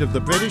point of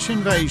the British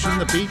invasion,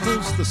 the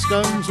Beatles, the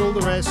Stones, all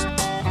the rest,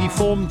 he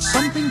formed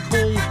something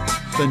called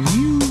the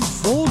New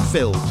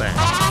Vaudeville Band.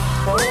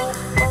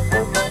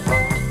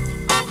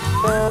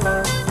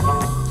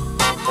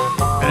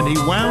 And he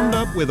wound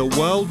up with a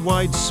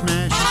worldwide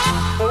smash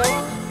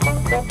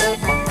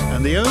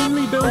and the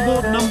only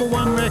Billboard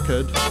 #1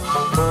 record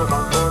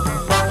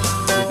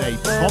with a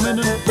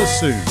prominent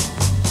bassoon.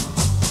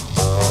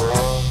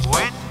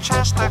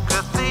 Winchester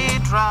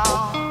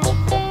Cathedral,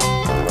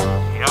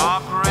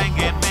 you're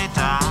bringing me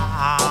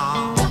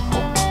down.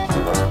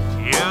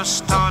 You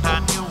stood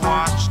and you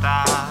watched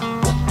as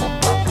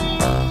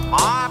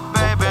my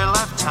baby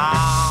left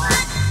town.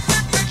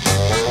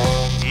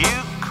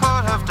 You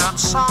could have done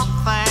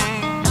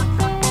something,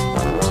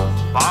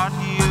 but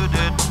you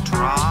didn't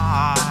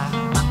try.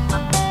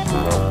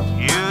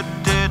 You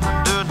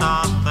didn't do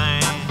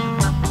nothing.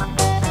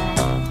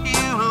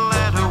 You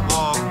let her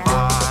walk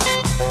by.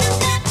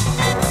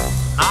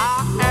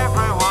 Now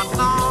everyone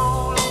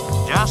knows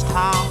just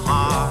how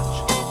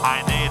much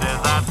I needed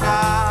that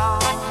girl.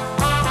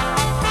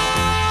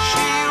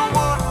 She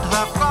wouldn't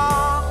have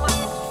gone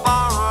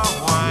far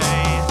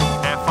away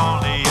if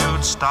only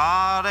you'd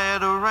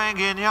started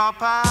ringing your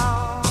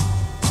bell.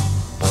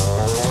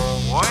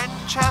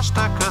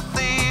 Winchester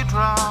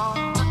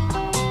Cathedral,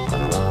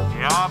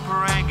 you're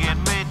bringing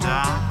me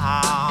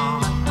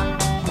down.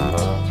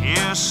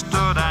 You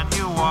stood and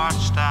you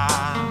watched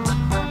as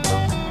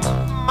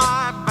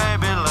my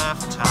baby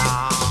left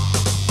town.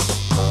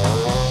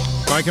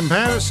 By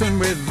comparison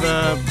with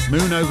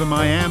Moon Over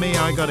Miami,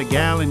 I Got a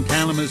Gal in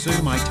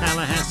Kalamazoo, My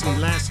Tallahassee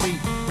Lassie,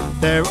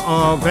 there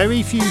are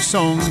very few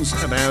songs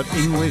about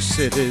English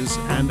cities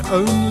and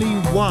only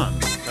one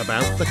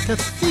about the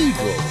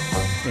cathedral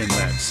in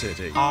that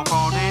city.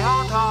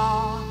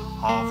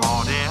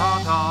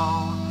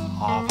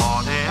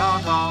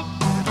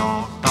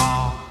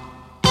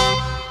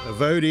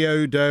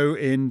 Vodio-do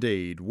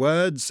indeed.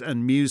 Words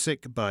and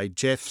music by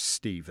Geoff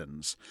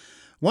Stephens.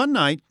 One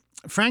night,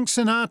 Frank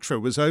Sinatra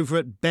was over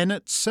at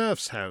Bennett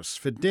Cerf's house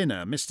for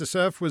dinner. Mr.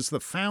 Cerf was the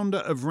founder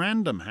of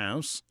Random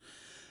House,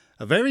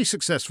 a very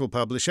successful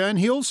publisher, and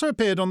he also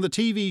appeared on the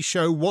TV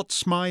show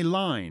What's My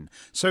Line,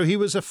 so he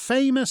was a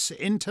famous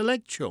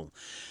intellectual.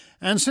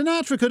 And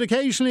Sinatra could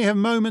occasionally have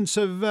moments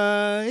of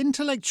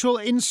intellectual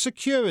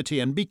insecurity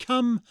and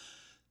become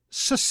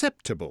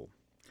susceptible.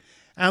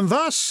 And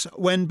thus,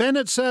 when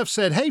Bennett Cerf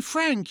said, "Hey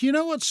Frank, you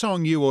know what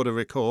song you ought to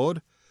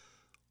record?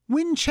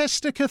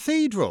 Winchester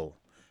Cathedral,"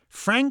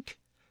 Frank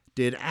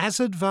did as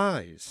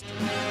advised.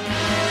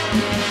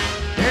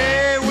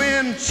 Hey,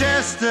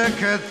 Winchester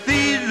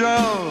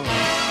Cathedral,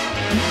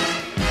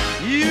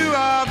 you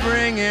are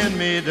bringing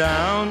me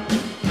down.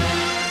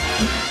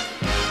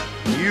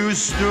 You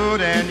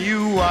stood and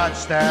you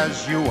watched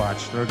as you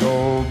watched her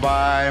go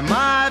by.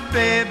 My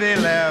baby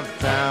left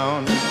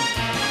town.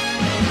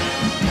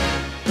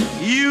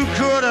 You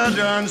could have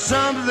done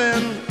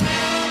something,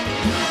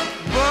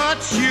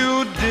 but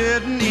you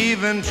didn't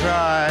even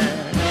try.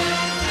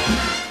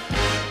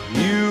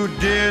 You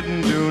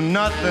didn't do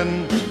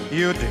nothing,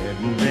 you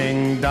didn't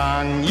ding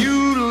dong,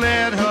 you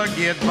let her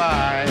get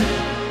by.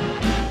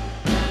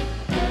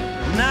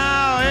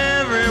 Now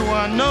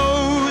everyone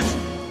knows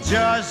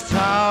just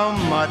how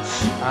much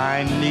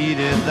I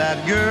needed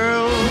that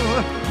girl.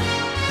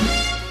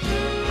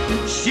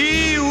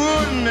 She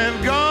wouldn't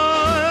have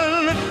gone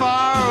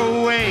far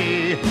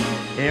away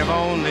if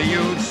only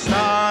you'd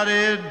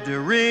started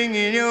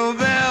ringing your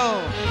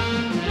bell.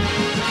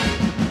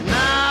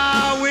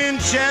 Now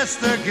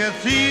Winchester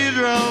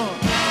Cathedral,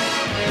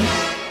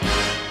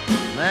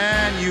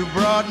 man, you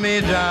brought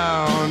me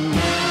down.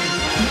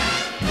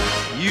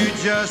 You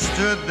just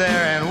stood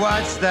there and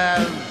watched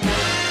as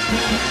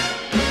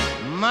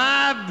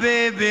my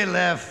baby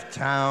left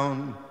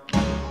town.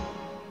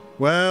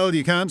 Well,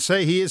 you can't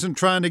say he isn't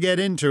trying to get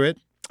into it.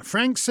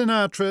 Frank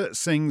Sinatra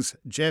sings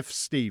Geoff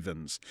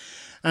Stephens.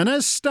 And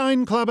as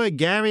Steyn clubber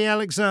Gary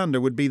Alexander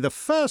would be the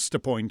first to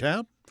point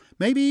out,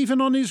 maybe even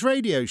on his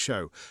radio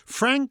show,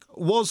 Frank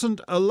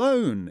wasn't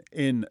alone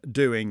in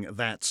doing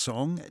that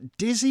song.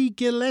 Dizzy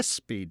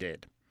Gillespie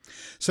did.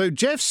 So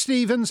Geoff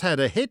Stephens had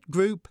a hit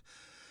group,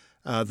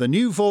 the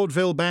New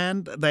Vaudeville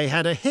Band. They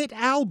had a hit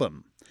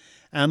album.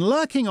 And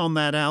lurking on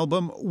that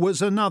album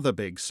was another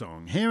big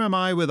song. Here am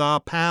I with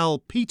our pal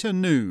Peter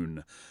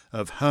Noone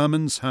of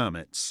Herman's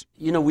Hermits.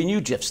 You know, we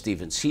knew Geoff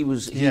Stephens. He'd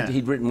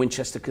written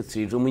Winchester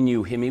Cathedral, and we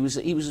knew him. He was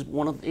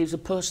a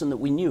person that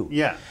we knew.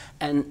 Yeah.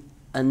 And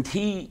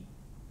he,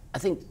 I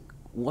think,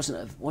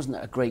 wasn't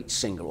a great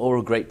singer or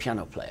a great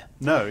piano player.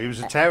 No, he was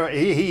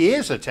he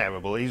is a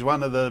terrible. He's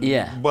one of the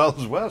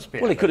world's worst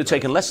piano. Well, he could have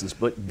taken lessons,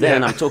 but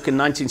then I'm talking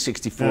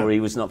 1964. He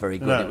was not very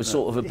good. No, it was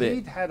sort of a bit.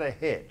 He'd had a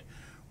hit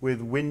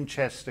with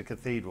Winchester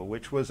Cathedral,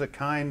 which was a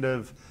kind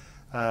of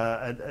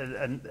a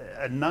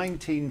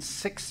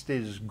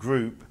 1960s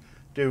group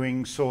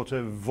doing sort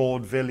of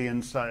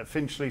vaudevillian style.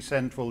 Finchley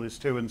Central is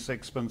 2 and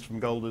 6pence from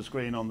Golders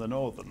Green on the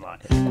Northern Line.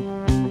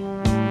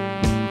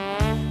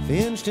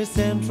 Finchley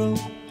Central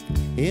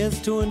is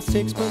 2 and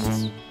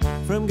 6pence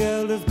from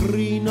Golders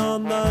Green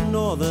on the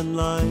Northern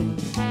Line.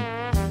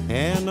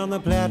 And on the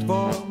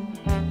platform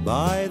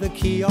by the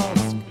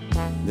kiosk,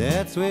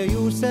 that's where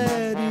you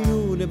said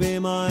you'd be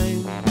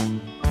mine.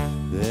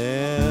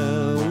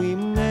 There we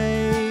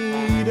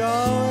made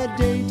our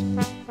date.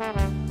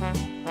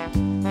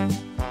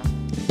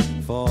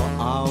 For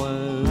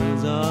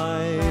hours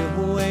I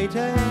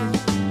waited,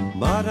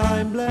 but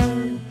I'm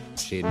glad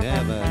she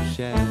never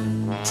shared.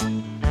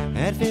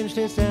 At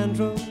Finchley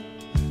Central,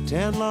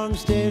 10 long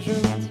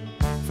stations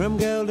from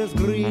Golders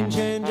Green,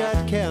 change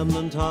at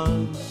Camden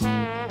Town.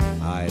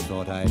 I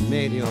thought I'd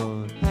made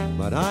you,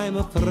 but I'm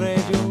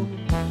afraid you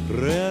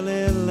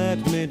really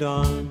let me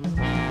down.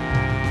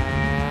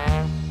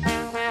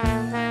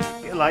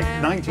 Like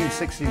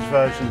 1960s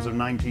versions of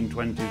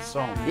 1920s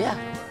songs.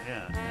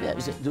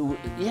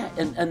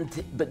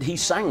 But he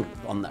sang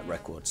on that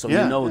record, so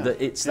you know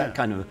that it's that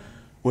kind of.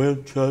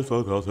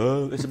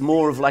 It's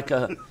more of like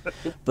a,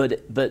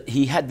 but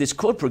he had this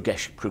chord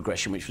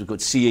progression which was good.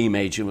 C E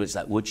major was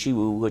that would she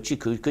woo, would she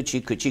could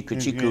she coo.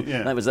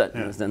 That was that,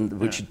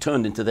 which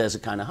turned into There's a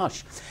Kind of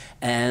Hush,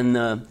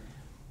 and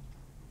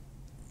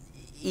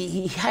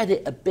he had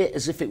it a bit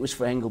as if it was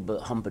for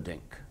Engelbert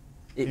Humperdinck.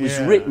 It was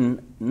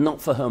written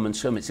not for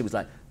Herman's Hermits. It was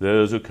like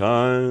there's a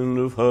kind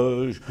of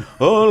hush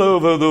all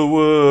over the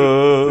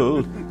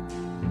world.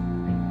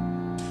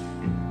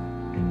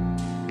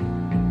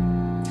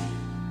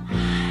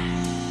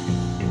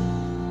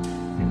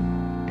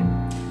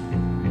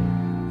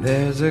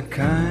 There's a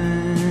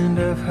kind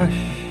of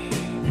hush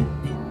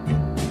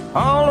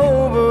all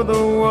over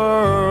the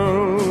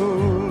world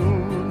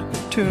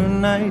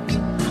tonight.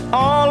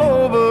 All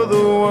over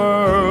the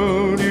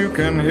world you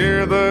can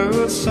hear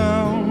the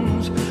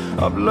sounds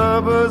of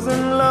lovers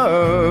in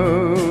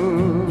love.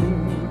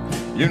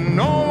 You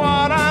know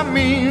what I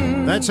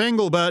mean? That's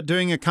Engelbert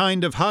doing a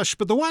kind of hush,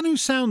 but the one who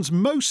sounds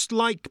most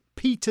like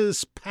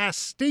Peter's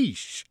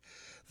pastiche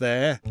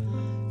there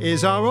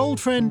is our old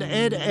friend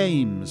Ed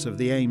Ames of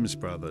the Ames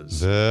Brothers.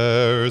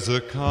 There's a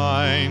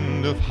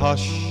kind of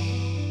hush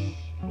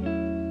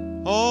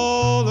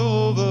all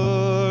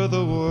over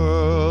the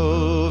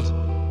world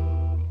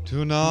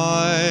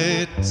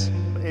tonight.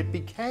 It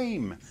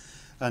became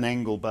an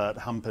Engelbert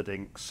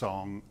Humperdinck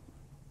song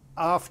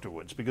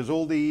afterwards because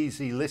all the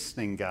easy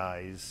listening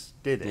guys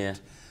did it. Yeah.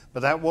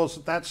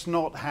 But that's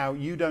not how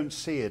you don't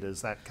see it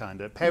as that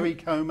kind of. Perry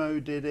Como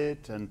did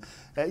it, and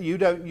you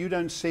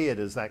don't see it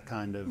as that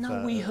kind of.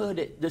 No, we heard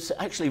it.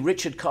 Actually,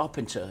 Richard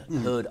Carpenter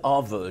heard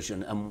our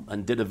version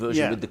and did a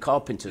version with the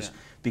Carpenters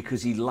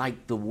because he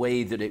liked the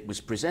way that it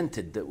was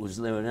presented. That was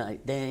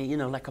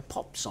like a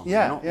pop song,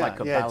 not like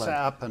a ballad. It's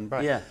up and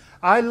bright. Yeah.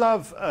 I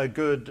love a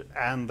good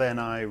 "and then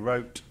I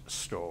wrote"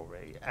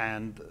 story,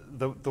 and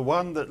the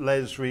one that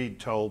Les Reed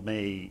told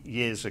me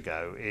years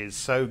ago is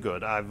so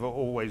good. I've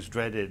always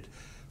dreaded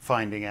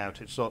finding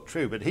out it's not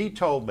true, but he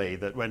told me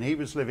that when he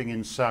was living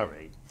in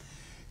Surrey,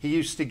 he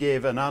used to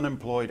give an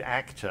unemployed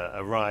actor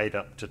a ride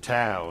up to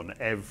town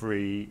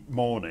every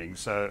morning.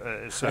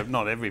 So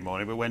not every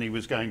morning, but when he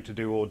was going to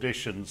do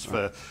auditions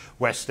for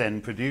West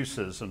End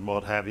producers and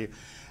what have you.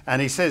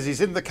 And he says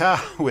he's in the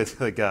car with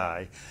the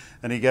guy,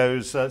 and he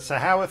goes, "So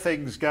how are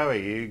things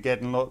going? Are you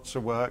getting lots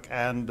of work?"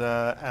 And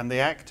the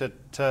actor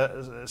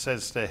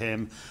says to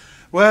him,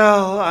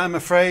 "Well, I'm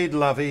afraid,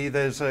 lovey,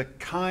 there's a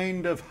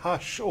kind of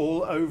hush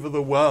all over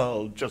the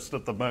world just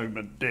at the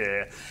moment,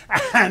 dear."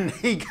 And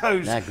he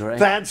goes,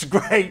 "That's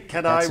great.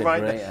 Can I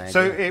write that?"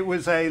 So it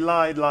was a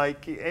line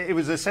like, it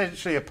was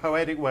essentially a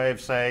poetic way of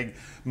saying,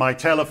 "My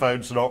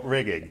telephone's not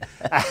ringing."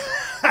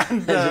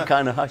 And, there's a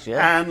kind of hush,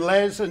 yeah. And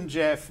Les and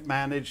Geoff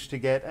managed to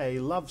get a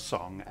love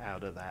song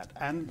out of that.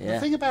 And the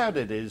thing about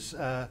it is,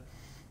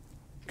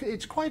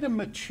 it's quite a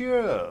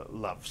mature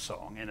love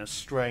song in a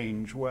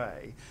strange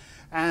way.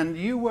 And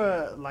you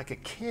were like a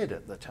kid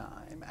at the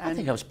time. And I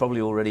think I was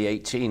probably already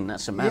 18.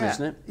 That's a man,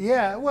 isn't it?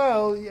 Yeah.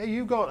 Well,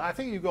 I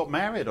think you got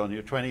married on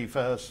your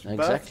 21st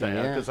birthday.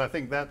 Yeah. Because I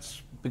think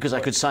that's because I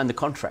could sign the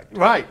contract.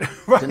 Right.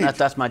 Didn't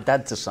that's my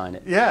dad to sign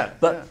it. Yeah.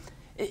 But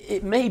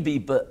it may be.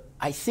 But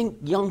I think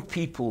young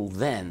people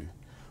then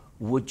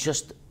were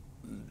just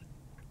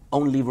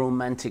only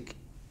romantic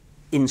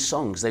in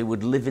songs. They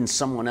would live in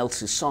someone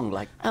else's song,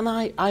 and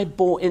I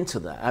bought into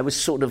that. I was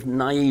sort of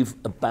naive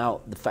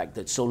about the fact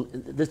that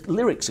the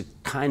lyrics are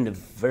kind of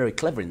very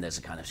clever in There's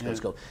a Kind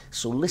of Go.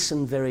 So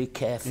listen very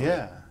carefully.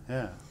 Yeah.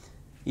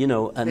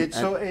 And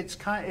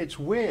it's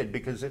weird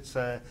because it's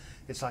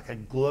like a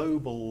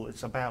global.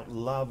 It's about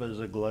love as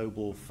a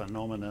global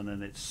phenomenon,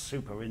 and it's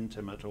super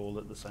intimate all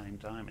at the same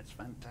time. It's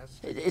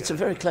fantastic. It's a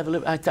very clever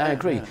lyric. I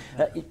agree.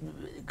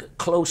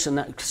 Close and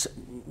it's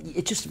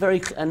just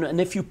very.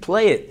 And if you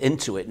play it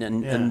into it,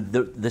 and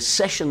the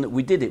session that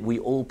we did it, we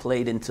all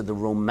played into the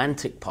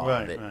romantic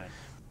part of it. Right.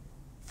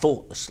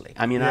 Thoughtlessly.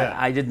 I mean,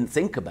 I didn't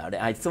think about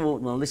it. I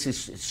thought, well, this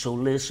is so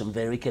listen,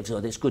 very careful.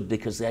 So that's good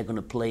because they're going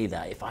to play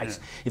that.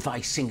 If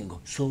I sing and go,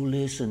 so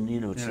listen,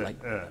 it's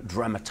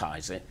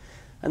dramatize it.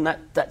 And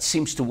that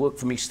seems to work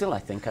for me still, I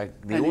think.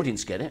 The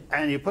audience get it.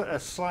 And you put a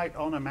slight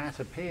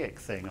onomatopoeic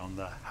thing on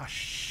the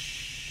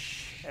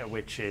hush,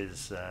 which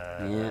is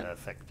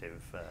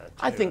effective too,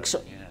 I think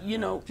so.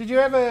 Did you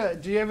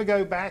ever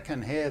go back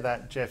and hear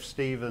that Geoff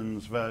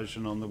Stephens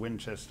version on the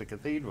Winchester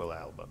Cathedral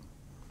album?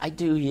 I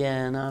do,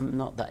 and I'm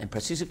not that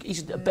impressed.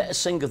 He's a better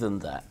singer than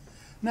that.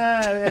 No,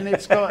 and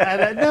it's got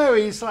it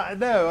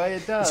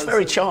does. It's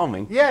very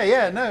charming.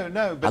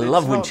 No. But I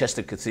love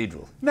Winchester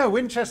Cathedral. No,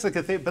 Winchester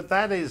Cathedral, but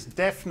that is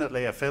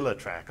definitely a filler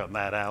track on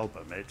that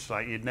album. It's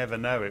like you'd never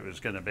know it was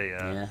going to be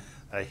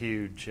a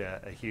huge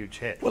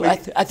hit. Well,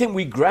 I think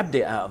we grabbed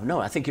it out of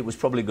I think it was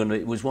probably going to.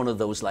 It was one of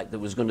those that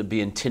was going to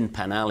be in Tin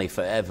Pan Alley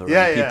forever.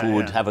 And people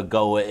would have a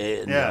go at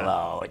it and go,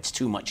 "Oh, it's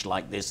too much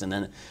like this." And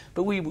then,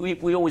 but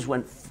we always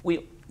went.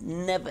 We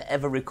never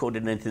ever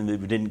recorded anything that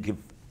we didn't give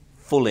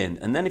full in,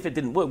 and then if it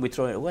didn't work, we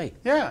throw it away.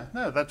 Yeah,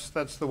 no, that's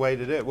the way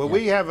to do it. Well,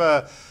 we have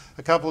a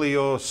couple of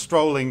your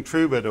strolling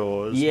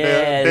troubadours.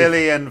 Yeah,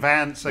 Billy and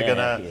Vance are going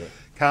to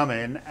come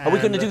in. Are we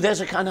going to do There's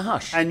a Kind of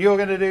Hush? And you're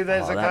going to do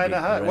There's a Kind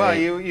of Hush. Well,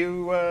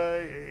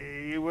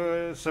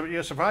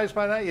 you're surprised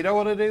by that? You don't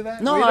want to do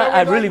that? No,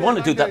 I really want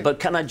to do that, but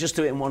can I just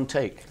do it in one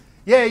take?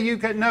 Yeah, you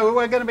can. No,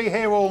 we're going to be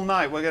here all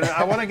night.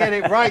 I want to get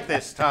it right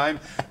this time.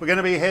 We're going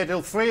to be here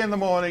till 3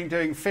 a.m.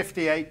 doing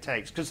 58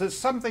 takes because there's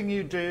something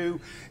you do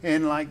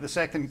in the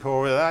second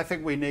chorus. I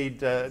think we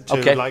need to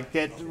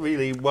get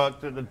really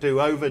work to do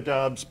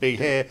overdubs. Be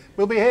here.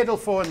 We'll be here till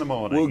 4 a.m.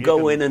 We'll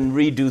go in and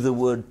redo the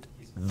word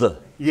the.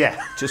 Yeah,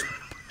 just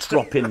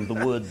drop in the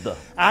word the.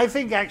 I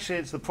think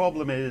actually the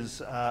problem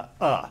is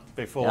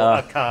before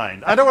a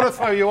kind. I don't want to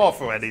throw you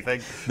off or anything.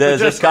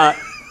 There's a kind.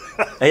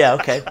 Yeah,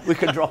 okay. We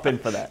can drop in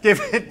for that.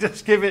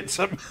 Just give it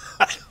some.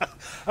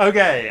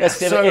 Okay. Let's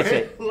give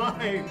it.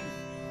 Live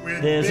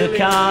with There's Billy. A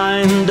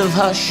kind of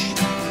hush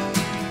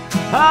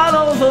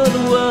all over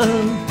the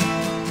world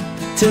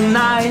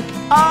tonight.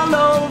 All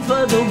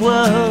over the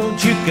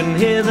world, you can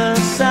hear the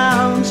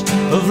sounds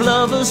of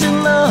lovers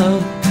in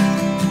love.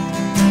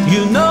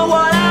 You know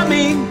what I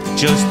mean?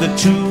 Just the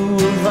two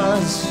of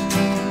us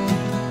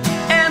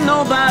and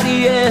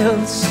nobody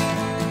else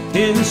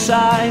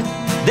inside.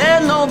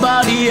 There's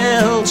nobody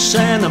else,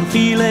 and I'm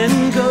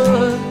feeling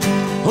good,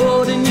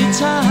 holding you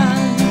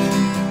tight.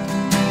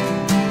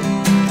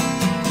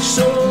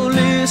 So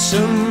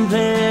listen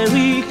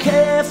very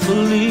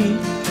carefully,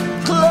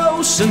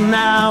 closer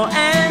now,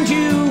 and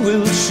you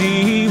will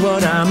see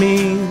what I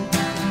mean.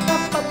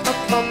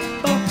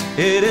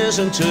 It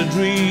isn't a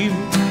dream.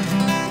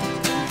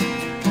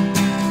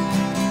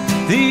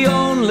 The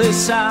only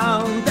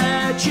sound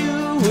that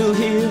you will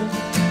hear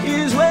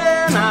is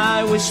when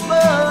I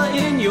whisper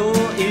in your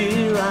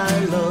ear,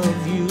 I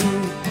love you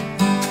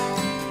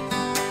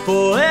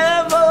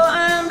forever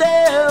and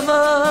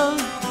ever.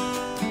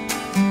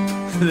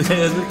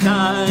 There's a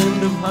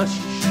kind of hush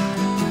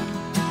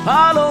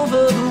all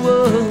over the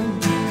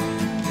world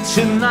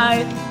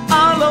tonight,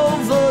 all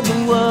over the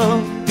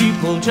world.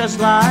 People just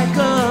like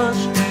us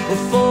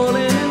are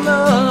falling in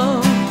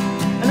love.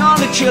 And all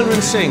the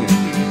children sing.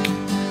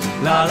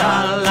 La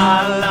la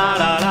la la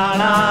la la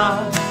la.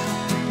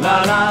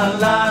 La la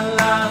la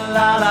la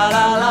la la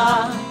la la.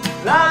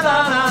 La la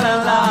la la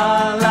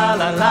la la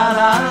la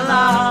la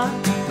la.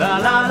 La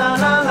la la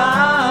la la.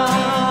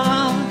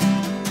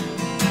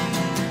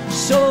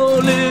 So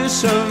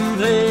listen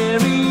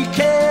very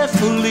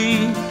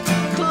carefully,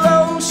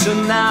 closer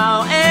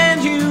now,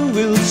 and you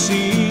will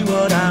see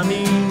what I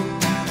mean.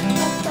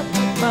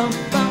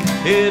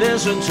 It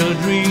isn't a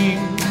dream.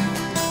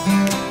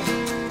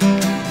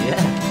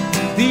 Yeah.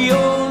 The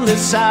only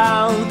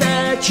sound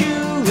that you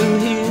will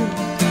hear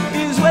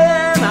is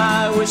when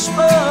I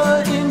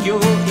whisper in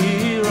your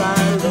ear,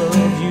 I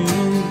love you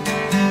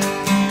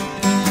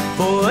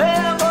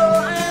forever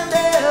and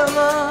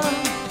ever.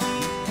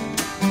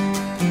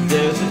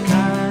 There's a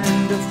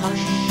kind of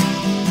hush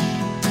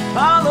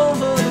all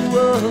over the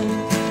world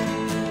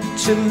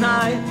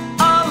tonight,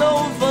 all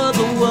over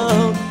the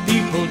world.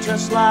 People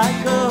just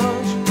like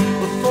us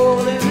are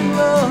falling in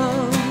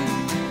love.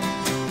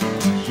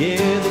 Yeah,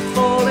 they're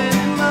falling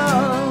in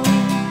love.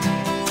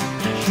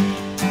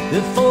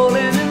 They're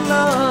falling in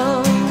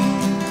love.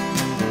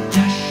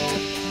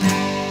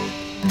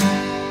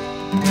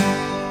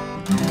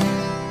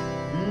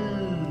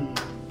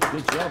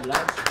 Good job,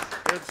 lads.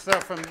 Good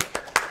stuff.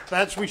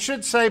 We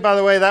should say, by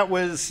the way, that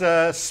was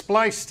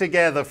spliced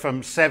together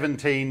from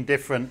 17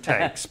 different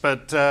takes.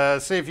 But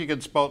see if you can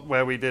spot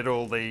where we did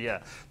all the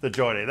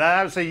joining.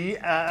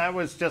 That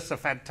was just a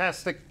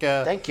fantastic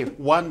Thank you.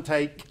 one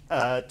take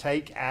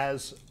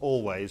as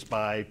always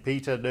by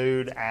Peter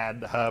Noone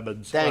and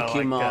Herman's. Thank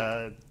you,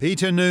 Mark.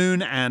 Peter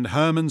Noone and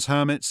Herman's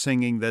Hermits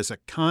singing "There's a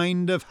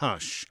Kind of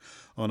Hush"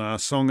 on our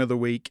Song of the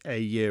Week a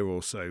year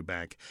or so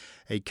back.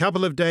 A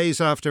couple of days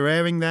after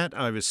airing that,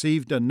 I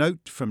received a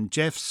note from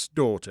Geoff's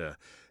daughter,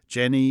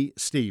 Jenny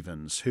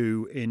Stephens,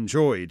 who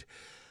enjoyed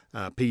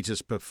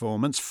Peter's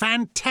performance.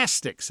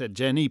 "Fantastic," said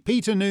Jenny.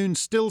 "Peter Noone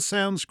still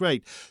sounds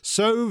great.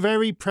 So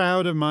very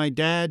proud of my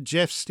dad,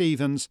 Geoff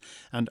Stephens,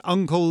 and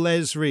Uncle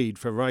Les Reed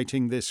for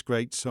writing this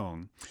great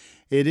song."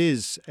 It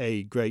is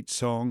a great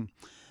song,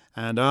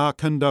 and our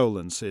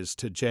condolences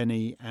to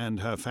Jenny and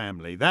her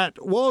family.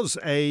 That was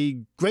a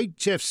great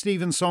Geoff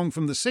Stephens song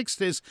from the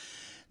 60s.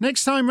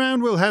 Next time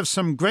round, we'll have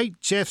some great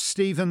Geoff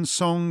Stephens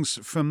songs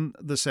from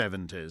the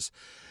 70s.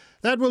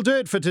 That will do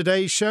it for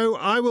today's show.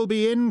 I will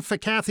be in for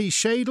Kathy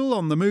Shadle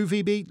on the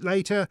Movie Beat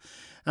later,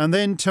 and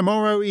then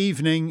tomorrow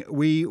evening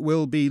we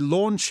will be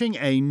launching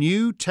a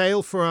new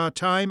Tale for Our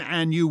Time,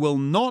 and you will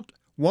not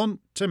want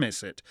to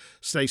miss it.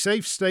 Stay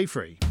safe, stay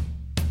free.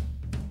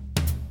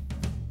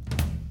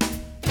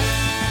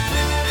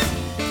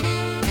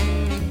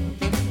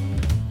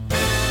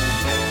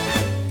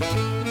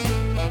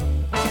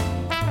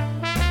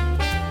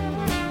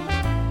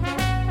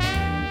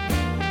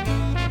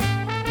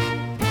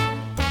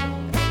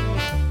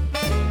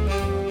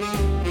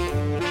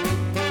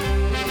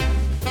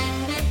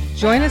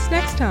 Join us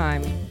next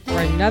time for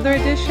another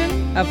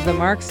edition of The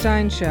Mark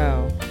Steyn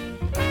Show.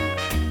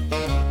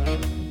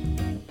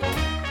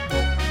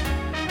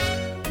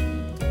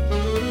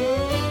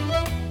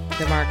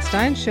 The Mark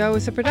Steyn Show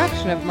is a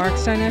production of Mark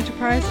Steyn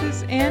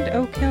Enterprises and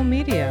Oak Hill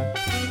Media.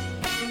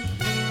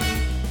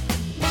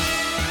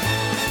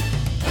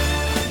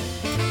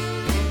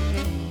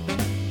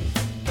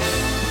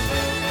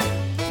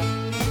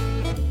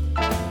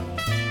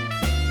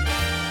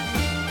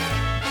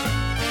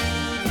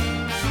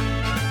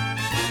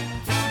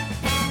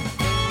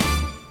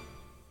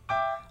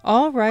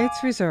 All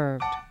rights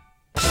reserved.